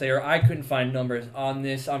numbers, I'll say, or I couldn't find numbers on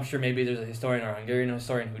this. I'm sure maybe there's a historian or a Hungarian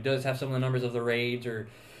historian who does have some of the numbers of the raids, or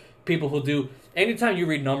people who do. Anytime you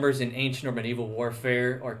read numbers in ancient or medieval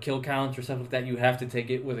warfare or kill counts or stuff like that, you have to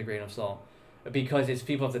take it with a grain of salt, because it's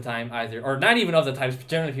people of the time either, or not even of the times,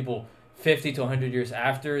 generally people 50 to 100 years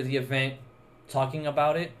after the event talking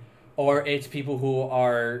about it, or it's people who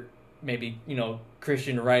are maybe,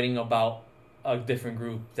 Christian writing about a different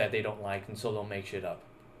group that they don't like, and so they'll make shit up.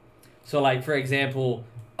 So, for example,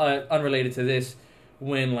 unrelated to this,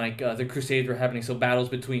 when, the Crusades were happening, so battles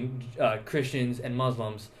between Christians and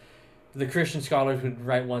Muslims, the Christian scholars would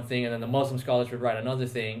write one thing, and then the Muslim scholars would write another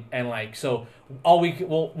thing, and, so all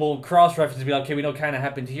we'll cross-reference and be like, okay, we know kind of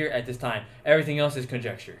happened here at this time. Everything else is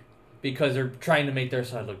conjecture, because they're trying to make their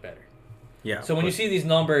side look better. Yeah. So when you see these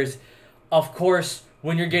numbers, of course,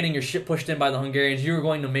 when you're getting your shit pushed in by the Hungarians, you're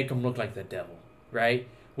going to make them look like the devil, right?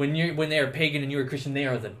 When they are pagan and you're a Christian, they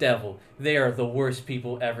are the devil. They are the worst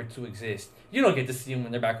people ever to exist. You don't get to see them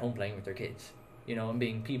when they're back home playing with their kids, and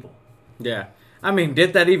being people. Yeah. I mean,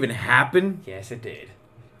 did that even happen? Yes, it did.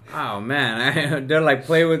 Oh man, they're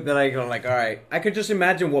play with. They're all right. I could just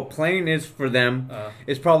imagine what playing is for them.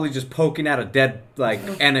 It's probably just poking at a dead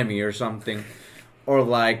enemy or something. Or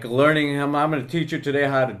learning him. I'm going to teach you today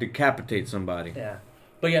how to decapitate somebody. Yeah,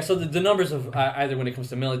 but yeah. So the numbers of either when it comes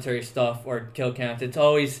to military stuff or kill counts, it's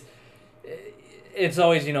always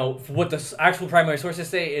what the actual primary sources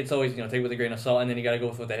say. It's always take it with a grain of salt, and then you got to go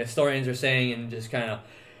with what the historians are saying, and just kind of,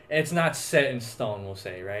 it's not set in stone, we'll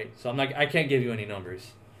say, right? So I can't give you any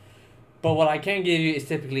numbers, but what I can give you is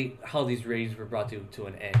typically how these raids were brought to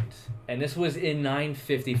an end, and this was in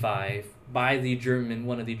 955. By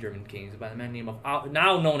one of the German kings, by the man named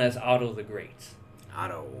now known as Otto the Great.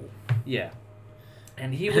 Otto. Yeah,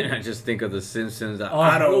 and he would. I just think of the Simpsons.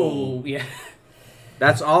 Otto. Yeah.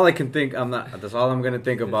 That's all I can think. That's all I'm gonna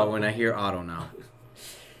think about when I hear Otto now.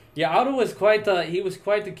 Yeah, Otto was quite the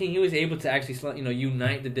king. He was able to actually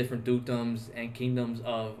unite the different dukedoms and kingdoms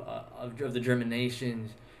of the German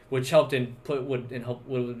nations, which helped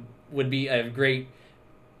would be a great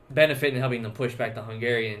benefit in helping them push back the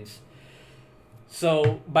Hungarians.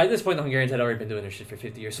 So by this point, the Hungarians had already been doing their shit for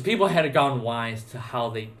 50 years. So people had gone wise to how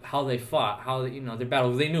they fought, their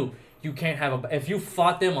battles. They knew you can't have if you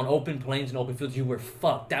fought them on open plains and open fields, you were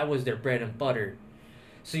fucked. That was their bread and butter.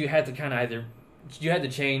 So you had to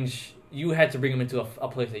you had to bring them into a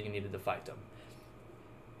place that you needed to fight them.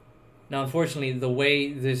 Now, unfortunately, the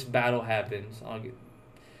way this battle happens,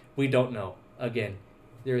 we don't know. Again,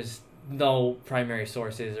 there's no primary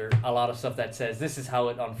sources or a lot of stuff that says this is how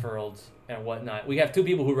it unfurled and whatnot. We have two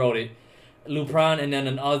people who wrote it, Lupran and then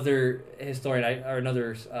another historian or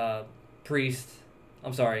another priest.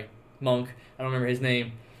 I'm sorry, monk. I don't remember his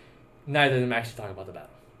name. Neither of them actually talk about the battle.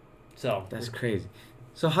 So that's crazy.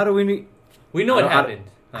 So how do we? We know it happened.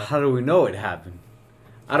 How do we know it happened?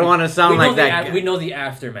 I don't want to sound like that. We know the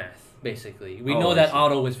aftermath. Basically, we know that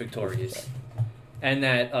Otto was victorious, and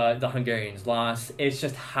that the Hungarians lost. It's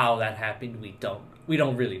just how that happened. We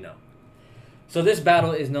don't really know. So this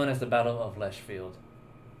battle is known as the Battle of Lechfield.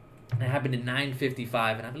 It happened in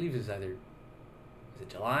 955, and I believe it was either it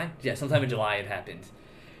July? Yeah, sometime in July it happened.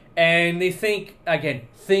 And they think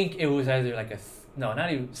it was either like no,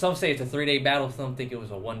 not even, some say it's a 3-day battle, some think it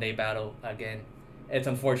was a 1-day battle. Again, it's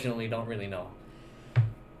unfortunately don't really know.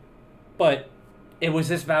 But it was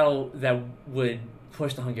this battle that would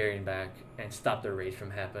push the Hungarian back and stop their rage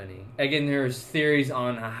from happening. Again, there's theories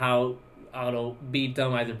on how Otto beat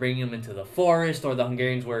them, either bringing them into the forest, or the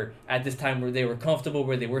Hungarians were at this time where they were comfortable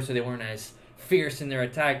where they were, so they weren't as fierce in their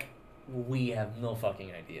attack. We have no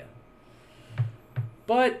fucking idea.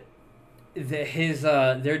 But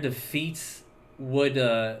their defeats would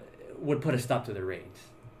put a stop to the raids.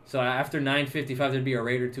 So after 955, there'd be a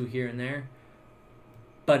raid or two here and there,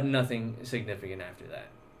 but nothing significant after that.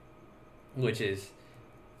 Which is,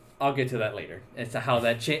 I'll get to that later. As to how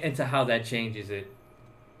that changes it.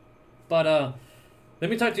 But let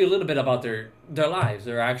me talk to you a little bit about their lives,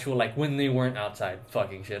 their actual, like, when they weren't outside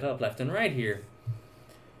fucking shit up left and right here.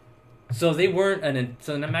 So the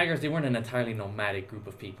Magyars, they weren't an entirely nomadic group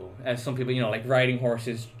of people, as some people, like riding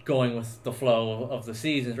horses, going with the flow of the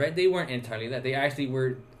seasons, right? They weren't entirely that. They actually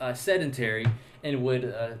were sedentary and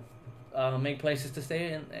would make places to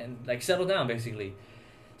stay and like settle down, basically.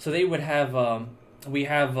 So they would have, we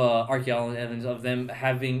have archaeological evidence of them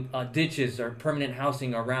having ditches or permanent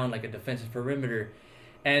housing around like a defensive perimeter,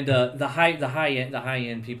 and the high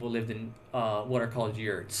end people lived in what are called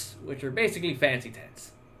yurts, which are basically fancy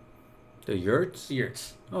tents. The yurts?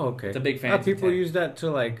 Yurts. Oh, okay. It's a big fancy people tent. use that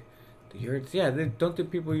to, like, the yurts? Yeah, don't the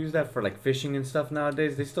people use that for, like, fishing and stuff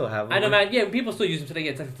nowadays? They still have them. I know, man. Yeah, people still use them today.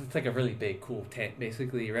 It's like a really big, cool tent,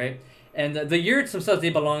 basically, right? And the yurts themselves,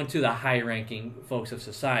 they belong to the high-ranking folks of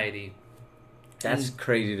society. That's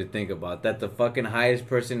crazy to think about. That the fucking highest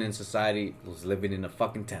person in society was living in a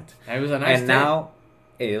fucking tent. It was a nice tent. And now,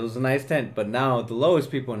 it was a nice tent, but now the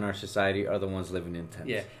lowest people in our society are the ones living in tents.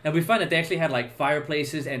 Yeah, and we find that they actually had like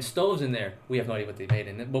fireplaces and stoves in there. We have no idea what they made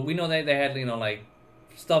in it, but we know that they had like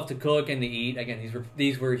stuff to cook and to eat. Again,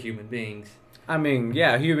 these were human beings. I mean,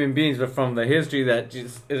 yeah, human beings, but from the history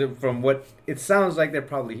from what it sounds like, they're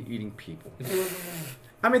probably eating people.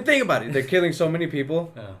 I mean, think about it. They're killing so many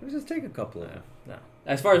people. Yeah. Let's just take a couple of them. No.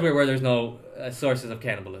 As far as we're aware, there's no sources of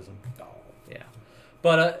cannibalism. Yeah.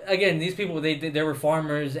 But again, these people, they were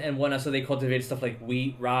farmers and whatnot, so they cultivated stuff like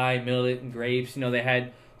wheat, rye, millet, and grapes. They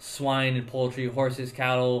had swine and poultry, horses,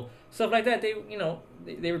 cattle, stuff like that.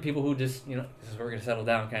 They were people who just, this is where we're going to settle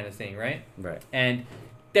down kind of thing, right? Right. And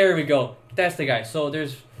there we go. That's the guy. So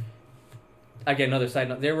there's, again, another side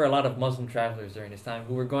note. There were a lot of Muslim travelers during this time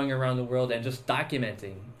who were going around the world and just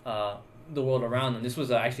documenting the world around them. This was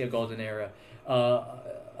actually a golden era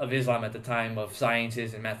of Islam at the time, of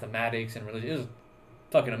sciences and mathematics and religion. It was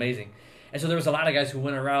fucking amazing. And so there was a lot of guys who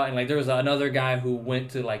went around, and like there was another guy who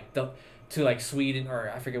went to like Sweden, or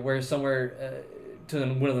I forget where, somewhere to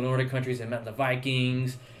one of the Nordic countries and met the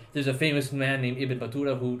Vikings. There's a famous man named Ibn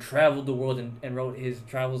Battuta who traveled the world and wrote his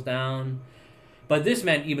travels down. But this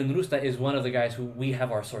man, Ibn Rushd, is one of the guys who we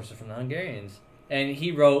have our sources from the Hungarians. And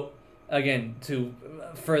he wrote, again, to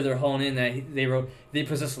further hone in that they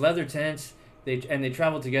possess leather tents, they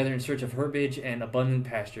travel together in search of herbage and abundant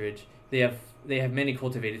pasturage. They have many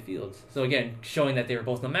cultivated fields. So again, showing that they were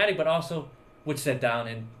both nomadic, but also would sit down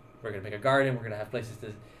and we're going to make a garden, we're going to have places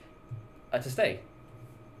to stay.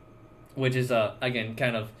 Which is, again,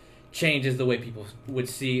 kind of changes the way people would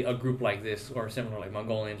see a group like this, or similar like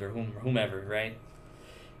Mongolians or whomever, right?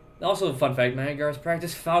 Also, a fun fact, Magyars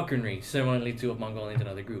practiced falconry, similarly to Mongolians and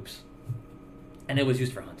other groups. And it was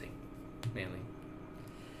used for hunting, mainly.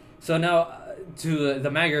 So now, to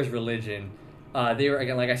the Magyars religion, they were,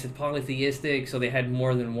 again, like I said, polytheistic, so they had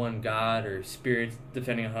more than one god or spirit,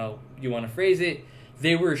 depending on how you want to phrase it.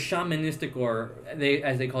 They were shamanistic, or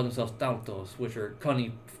as they called themselves, tautos, which are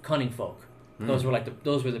cunning folk. Those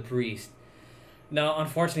were the priests. Now,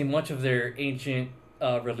 unfortunately, much of their ancient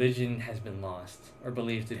religion has been lost, or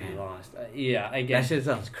believed to be lost. Again, that shit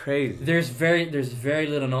sounds crazy. There's very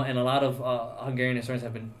little known, and a lot of Hungarian historians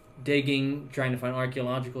have been digging, trying to find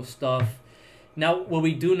archaeological stuff. Now, what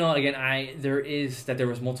we do know, again, there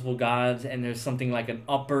was multiple gods, and there's something like an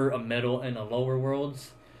upper, a middle, and a lower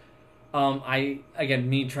worlds. Trying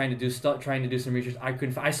to do some research,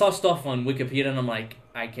 I saw stuff on Wikipedia, and I'm like,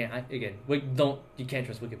 you can't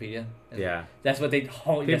trust Wikipedia. Yeah, that's what they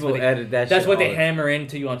edit that. That's what they hammer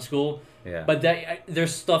into you on school. Yeah, but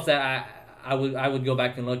there's stuff that I would go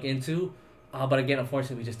back and look into, but again,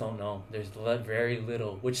 unfortunately, we just don't know. There's very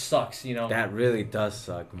little, which sucks. That really does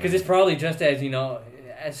suck. Because it's probably just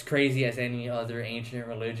as crazy as any other ancient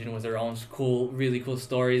religion with their own really cool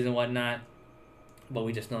stories and whatnot. But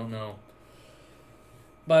we just don't know.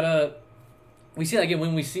 But we see again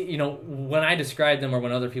when we see, when I describe them or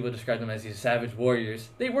when other people describe them as these savage warriors,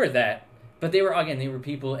 they were that, but they were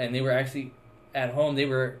people, and they were actually at home. They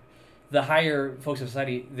were the higher folks of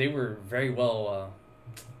society. They were very well.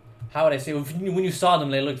 How would I say? When you saw them,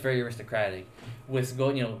 they looked very aristocratic, with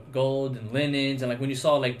gold and linens, and like when you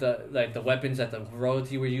saw the weapons that the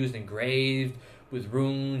royalty were used engraved with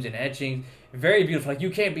runes and etchings, very beautiful. Like you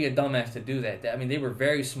can't be a dumbass to do that. I mean, they were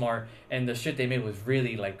very smart, and the shit they made was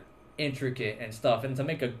really like intricate and stuff. And to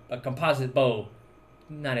make a composite bow,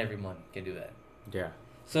 not everyone can do that. Yeah.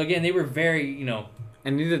 So again, they were very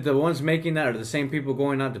And either the ones making that are the same people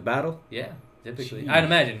going out to battle. Yeah, typically. Jeez. I'd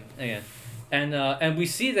imagine again, and we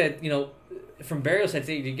see that from burial sites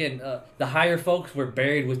again, the higher folks were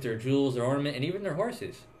buried with their jewels, their ornament, and even their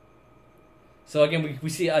horses. So again, we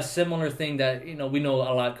see a similar thing that we know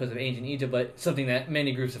a lot because of ancient Egypt, but something that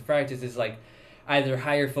many groups have practiced is like either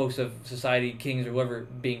higher folks of society, kings or whoever,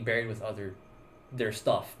 being buried with their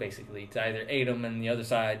stuff, basically, to either aid them on the other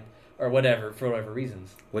side or whatever, for whatever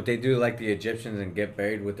reasons. Would they do like the Egyptians and get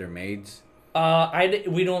buried with their maids?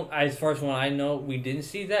 We don't, as far as what I know, we didn't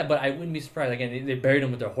see that, but I wouldn't be surprised. Again, they buried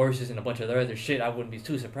them with their horses and a bunch of their other shit. I wouldn't be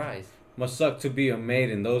too surprised. Must suck to be a maid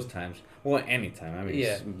in those times. Well, any time. I mean,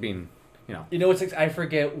 yeah. Being, You know what's? I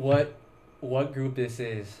forget what group this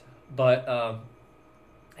is, but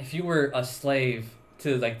if you were a slave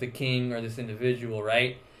to like the king or this individual,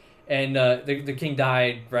 right, and the king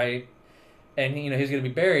died, right, and he's gonna be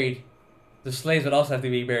buried, the slaves would also have to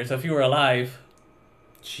be buried. So if you were alive,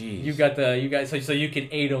 jeez, you got so you can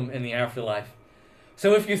aid them in the afterlife.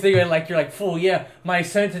 So if you think like you're like, fool, yeah, my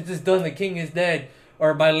sentence is done, the king is dead,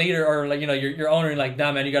 or my leader, or like your owner, like,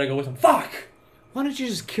 nah, man, you gotta go with him. Fuck. Why don't you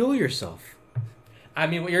just kill yourself? I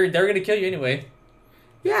mean, they're gonna kill you anyway.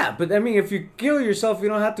 Yeah, but I mean, if you kill yourself, you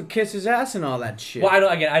don't have to kiss his ass and all that shit. Well,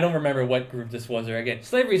 I don't remember what group this was. Or again,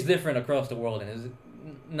 slavery is different across the world, and is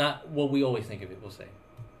not what we always think of it. We'll say.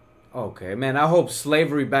 Okay, man. I hope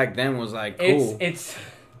slavery back then was like cool. It's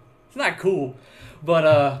not cool,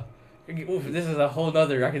 but this is a whole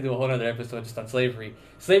other. I can do a whole other episode just on slavery.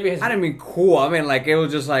 Slavery has. I didn't mean cool. I mean like it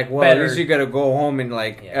was just like, well, better. At least you gotta go home and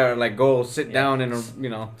go sit down and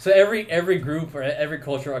So every group or every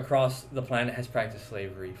culture across the planet has practiced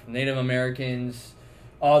slavery, from Native Americans,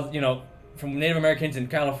 from Native Americans in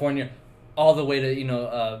California, all the way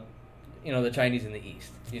to the Chinese in the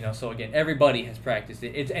East. So again, everybody has practiced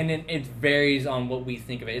it. It varies on what we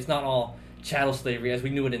think of it. It's not all chattel slavery as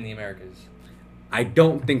we knew it in the Americas. I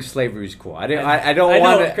don't think slavery is cool. I don't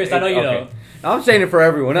want to. Chris, I know you don't. I'm saying it for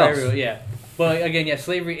everyone else. Yeah. But again, yeah,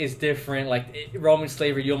 slavery is different. Like Roman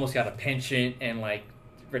slavery, you almost got a pension and like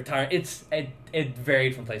retire. It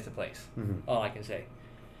varied from place to place. Mm-hmm. All I can say.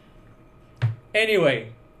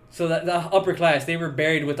 Anyway, so the upper class, they were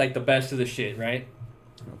buried with like the best of the shit, right?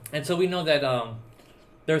 And so we know that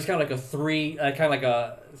there's kind of like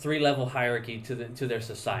a three-level hierarchy to their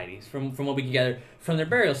societies from what we can gather from their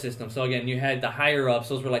burial system. So again, you had the higher ups;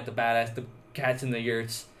 those were like the badass, the cats in the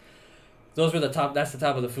yurts. Those were the top. That's the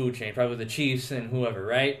top of the food chain, probably the chiefs and whoever,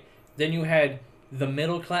 right? Then you had the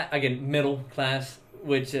middle class,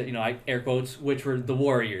 which I air quotes, which were the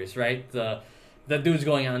warriors, right? The dudes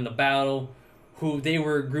going out in the battle, who they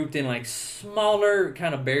were grouped in like smaller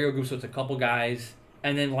kind of burial groups with a couple guys,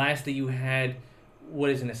 and then lastly you had what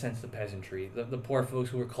is in a sense the peasantry, the poor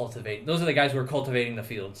folks who were cultivating. Those are the guys who were cultivating the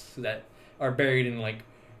fields that are buried in like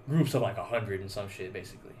groups of like 100 and some shit,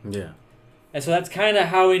 basically. Yeah. And so that's kind of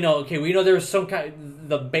how we know. Okay, we know there was some kind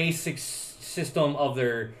the basic system of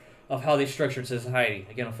how they structured society.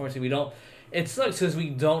 Again, unfortunately, we don't. It sucks because we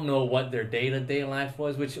don't know what their day-to-day life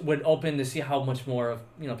was, which would open to see how much more of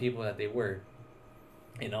people that they were.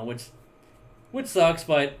 Which sucks,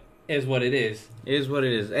 but is what it is. It is what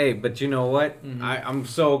it is. Hey, but you know what? Mm-hmm. I'm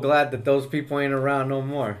so glad that those people ain't around no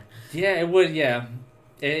more. Yeah, it would. Yeah,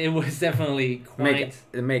 it was definitely quite.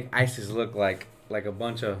 Make ISIS look like a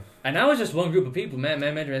bunch of. And that was just one group of people, man.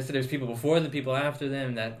 There's people before them, people after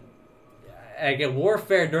them. That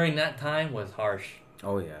warfare during that time was harsh.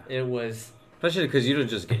 Oh yeah, it was. Especially because you don't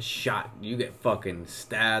just get shot, you get fucking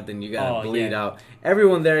stabbed and you gotta bleed out.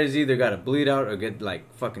 Everyone there is either gotta bleed out or get like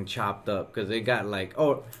fucking chopped up because they got like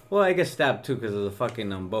I guess stabbed too because of the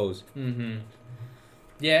fucking bows. Mm-hmm.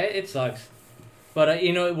 Yeah, it sucks. But I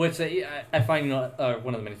find one of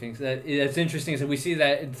the many things that's interesting is that we see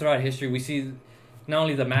that throughout history we see not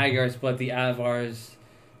only the Magyars but the Avars,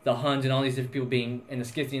 the Huns, and all these different people being and the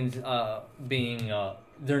Scythians being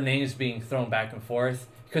their names being thrown back and forth.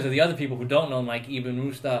 Because of the other people who don't know, like Ibn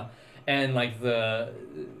Rushd and like the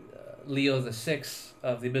Leo VI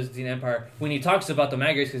of the Byzantine Empire, when he talks about the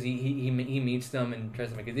Magyars, because he meets them and tries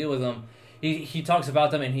to make a deal with them, he talks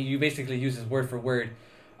about them, and he basically uses word for word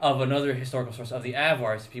of another historical source of the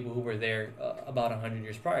Avars, people who were there about 100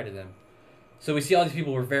 years prior to them. So we see all these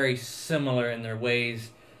people were very similar in their ways.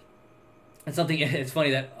 And something, it's funny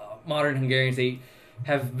that modern Hungarians, they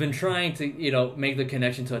have been trying to, make the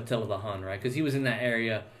connection to Attila the Hun, right? Because he was in that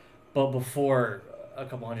area, but before a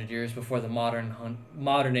couple hundred years before the modern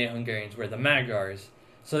day Hungarians were the Magyars.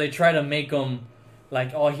 So they try to make them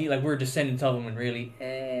like, we're descendants of them, and really,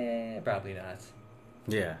 probably not.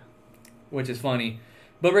 Yeah. Which is funny.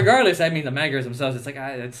 But regardless, I mean, the Magyars themselves, it's like,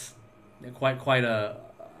 it's quite a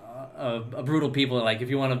brutal people. Like, if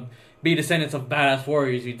you want to be descendants of badass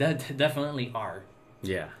warriors, you definitely are.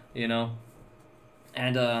 Yeah.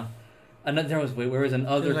 And there was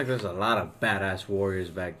another. Seems like there's a lot of badass warriors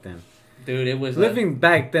back then. Dude, it was living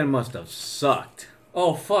back then must have sucked.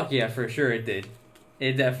 Oh fuck yeah, for sure it did.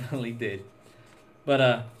 It definitely did.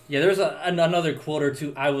 But there's another quote or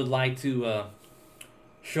two I would like to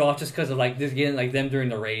show off, just because of like this, getting like them during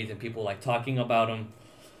the raids and people like talking about them.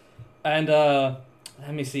 And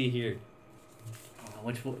let me see here.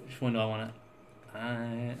 Which one do I want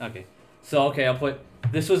to? Okay. So I'll put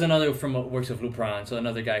this was another from works of Lupron. So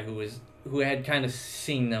another guy who had kind of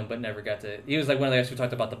seen them but never got to. He was like one of the guys who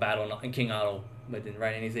talked about the battle in King Otto but didn't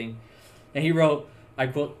write anything. And he wrote, I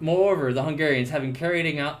quote, "Moreover, the Hungarians, having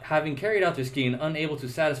carried out their scheme, unable to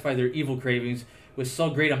satisfy their evil cravings with so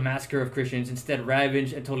great a massacre of Christians, instead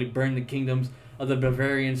ravaged and totally burned the kingdoms of the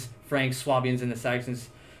Bavarians, Franks, Swabians, and the Saxons,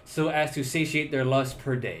 so as to satiate their lust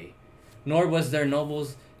per day. Nor was their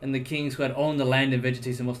nobles and the kings who had owned the land and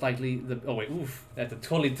vegetation most likely that's a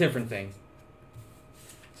totally different thing.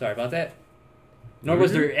 Sorry about that. Nor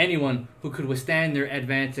was there anyone who could withstand their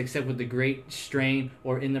advance except with the great strain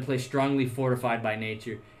or in the place strongly fortified by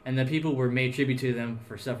nature, and the people were made tribute to them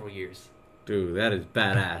for several years." Dude, that is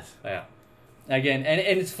badass. Yeah. Again, and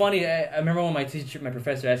it's funny, I remember when my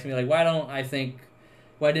professor asked me, like, why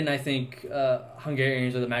didn't I think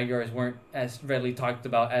Hungarians or the Magyars weren't as readily talked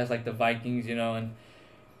about as, like, the Vikings, and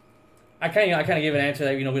I kind of gave an answer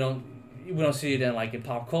that, we don't see it in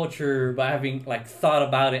pop culture, but having like thought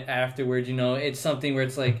about it afterwards, it's something where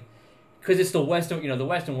it's like, because it's the Western, the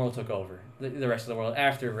Western world took over the rest of the world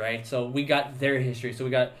after, right? So we got their history. So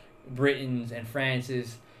we got Britons and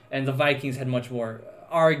France's, and the Vikings had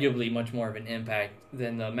arguably much more of an impact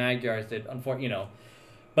than the Magyars did. Unfortunately,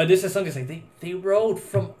 but this is something like they rode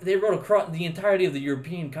across the entirety of the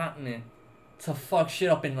European continent to fuck shit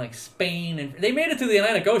up in like Spain, and they made it to the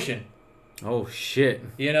Atlantic Ocean. Oh shit!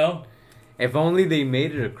 If only they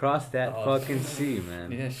made it across that fucking sea,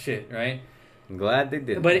 man. Yeah, shit, right? I'm glad they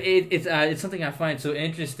did. But it's something I find so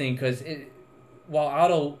interesting, because while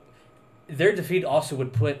Otto, their defeat also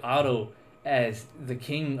would put Otto as the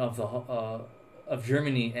king of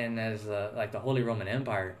Germany and as like the Holy Roman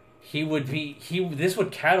Empire. This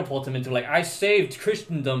would catapult him into like, I saved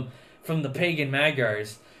Christendom from the pagan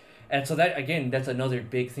Magyars, and so that again, that's another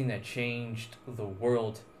big thing that changed the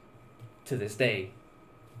world to this day.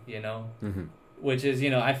 Mm-hmm. Which is,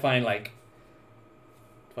 I find like,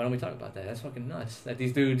 why don't we talk about that? That's fucking nuts. That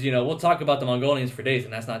these dudes, we'll talk about the Mongolians for days,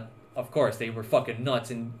 and that's not, of course, they were fucking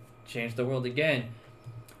nuts and changed the world again.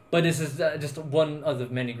 But this is just one of the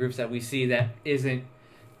many groups that we see that isn't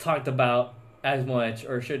talked about as much,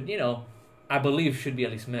 or should, I believe should be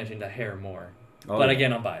at least mentioned a hair more. But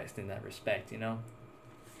again, I'm biased in that respect,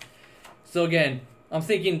 So again, I'm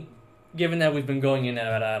thinking, given that we've been going in at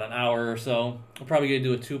about an hour or so, we're probably going to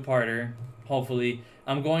do a two-parter, hopefully.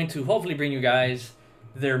 I'm going to hopefully bring you guys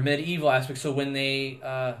their medieval aspects, so when they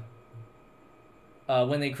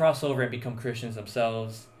cross over and become Christians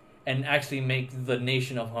themselves, and actually make the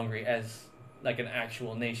nation of Hungary as like an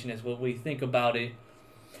actual nation, is what we think about it,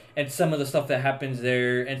 and some of the stuff that happens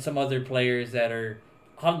there, and some other players that are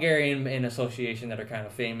Hungarian in association that are kind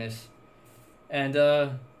of famous. And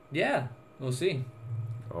we'll see.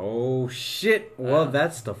 Oh shit! Well,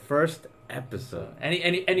 that's the first episode.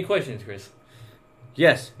 Any questions, Chris?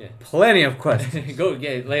 Yes. Yeah. Plenty of questions. Go,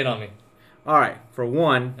 lay it on me. All right. For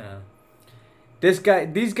one, these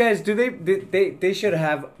guys, they should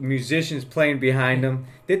have musicians playing behind them.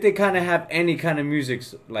 Did they kind of have any kind of music?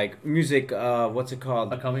 What's it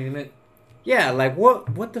called? Accompaniment. Yeah, like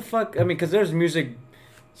what the fuck? I mean, because there's music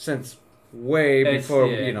since way before,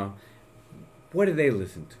 What did they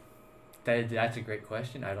listen to? That's a great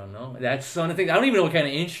question. I don't know. That's one of the things. I don't even know what kind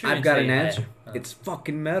of instrument. I've got an answer. It's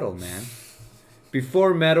fucking metal, man.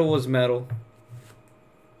 Before metal was metal.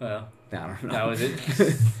 Well, I don't know. That was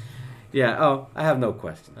it. Yeah. Oh, I have no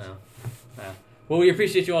questions. Well, we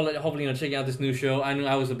appreciate you all. Hopefully, checking out this new show. I knew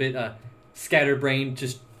I was a bit scatterbrained.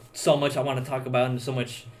 Just so much I want to talk about, and so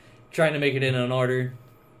much trying to make it in an order.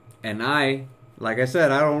 And like I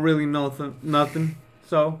said, I don't really know nothing.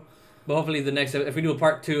 So, But hopefully the next, if I do a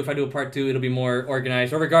part two, it'll be more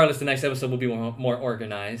organized. Or regardless, the next episode will be more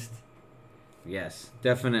organized. yes,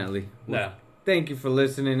 definitely. Well, Yeah. thank you for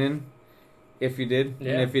listening in. If you did,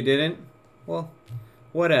 Yeah. and if you didn't, well,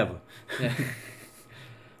 whatever. Yeah.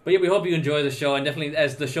 But yeah, we hope you enjoy the show, and definitely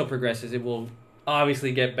as the show progresses, it will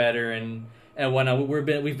obviously get better and whatnot. We've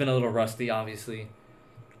been a little rusty, obviously.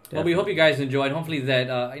 But we hope you guys enjoyed. Hopefully that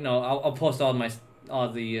I'll post all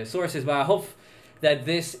the sources, but I hope that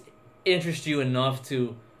this interests you enough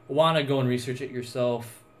to want to go and research it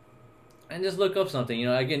yourself and just look up something.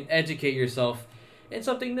 Again, educate yourself in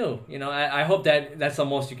something new. I hope that's the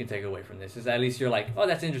most you can take away from this. Is at least you're like, oh,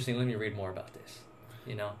 that's interesting. Let me read more about this.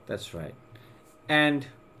 That's right. And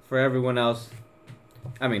for everyone else,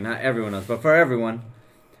 I mean, not everyone else, but for everyone,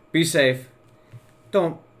 be safe.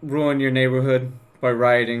 Don't ruin your neighborhood by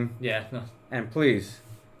rioting. Yeah. No. And please,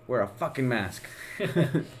 wear a fucking mask.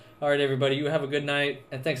 All right, everybody. You have a good night,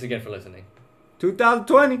 and thanks again for listening.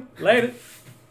 2020. Later.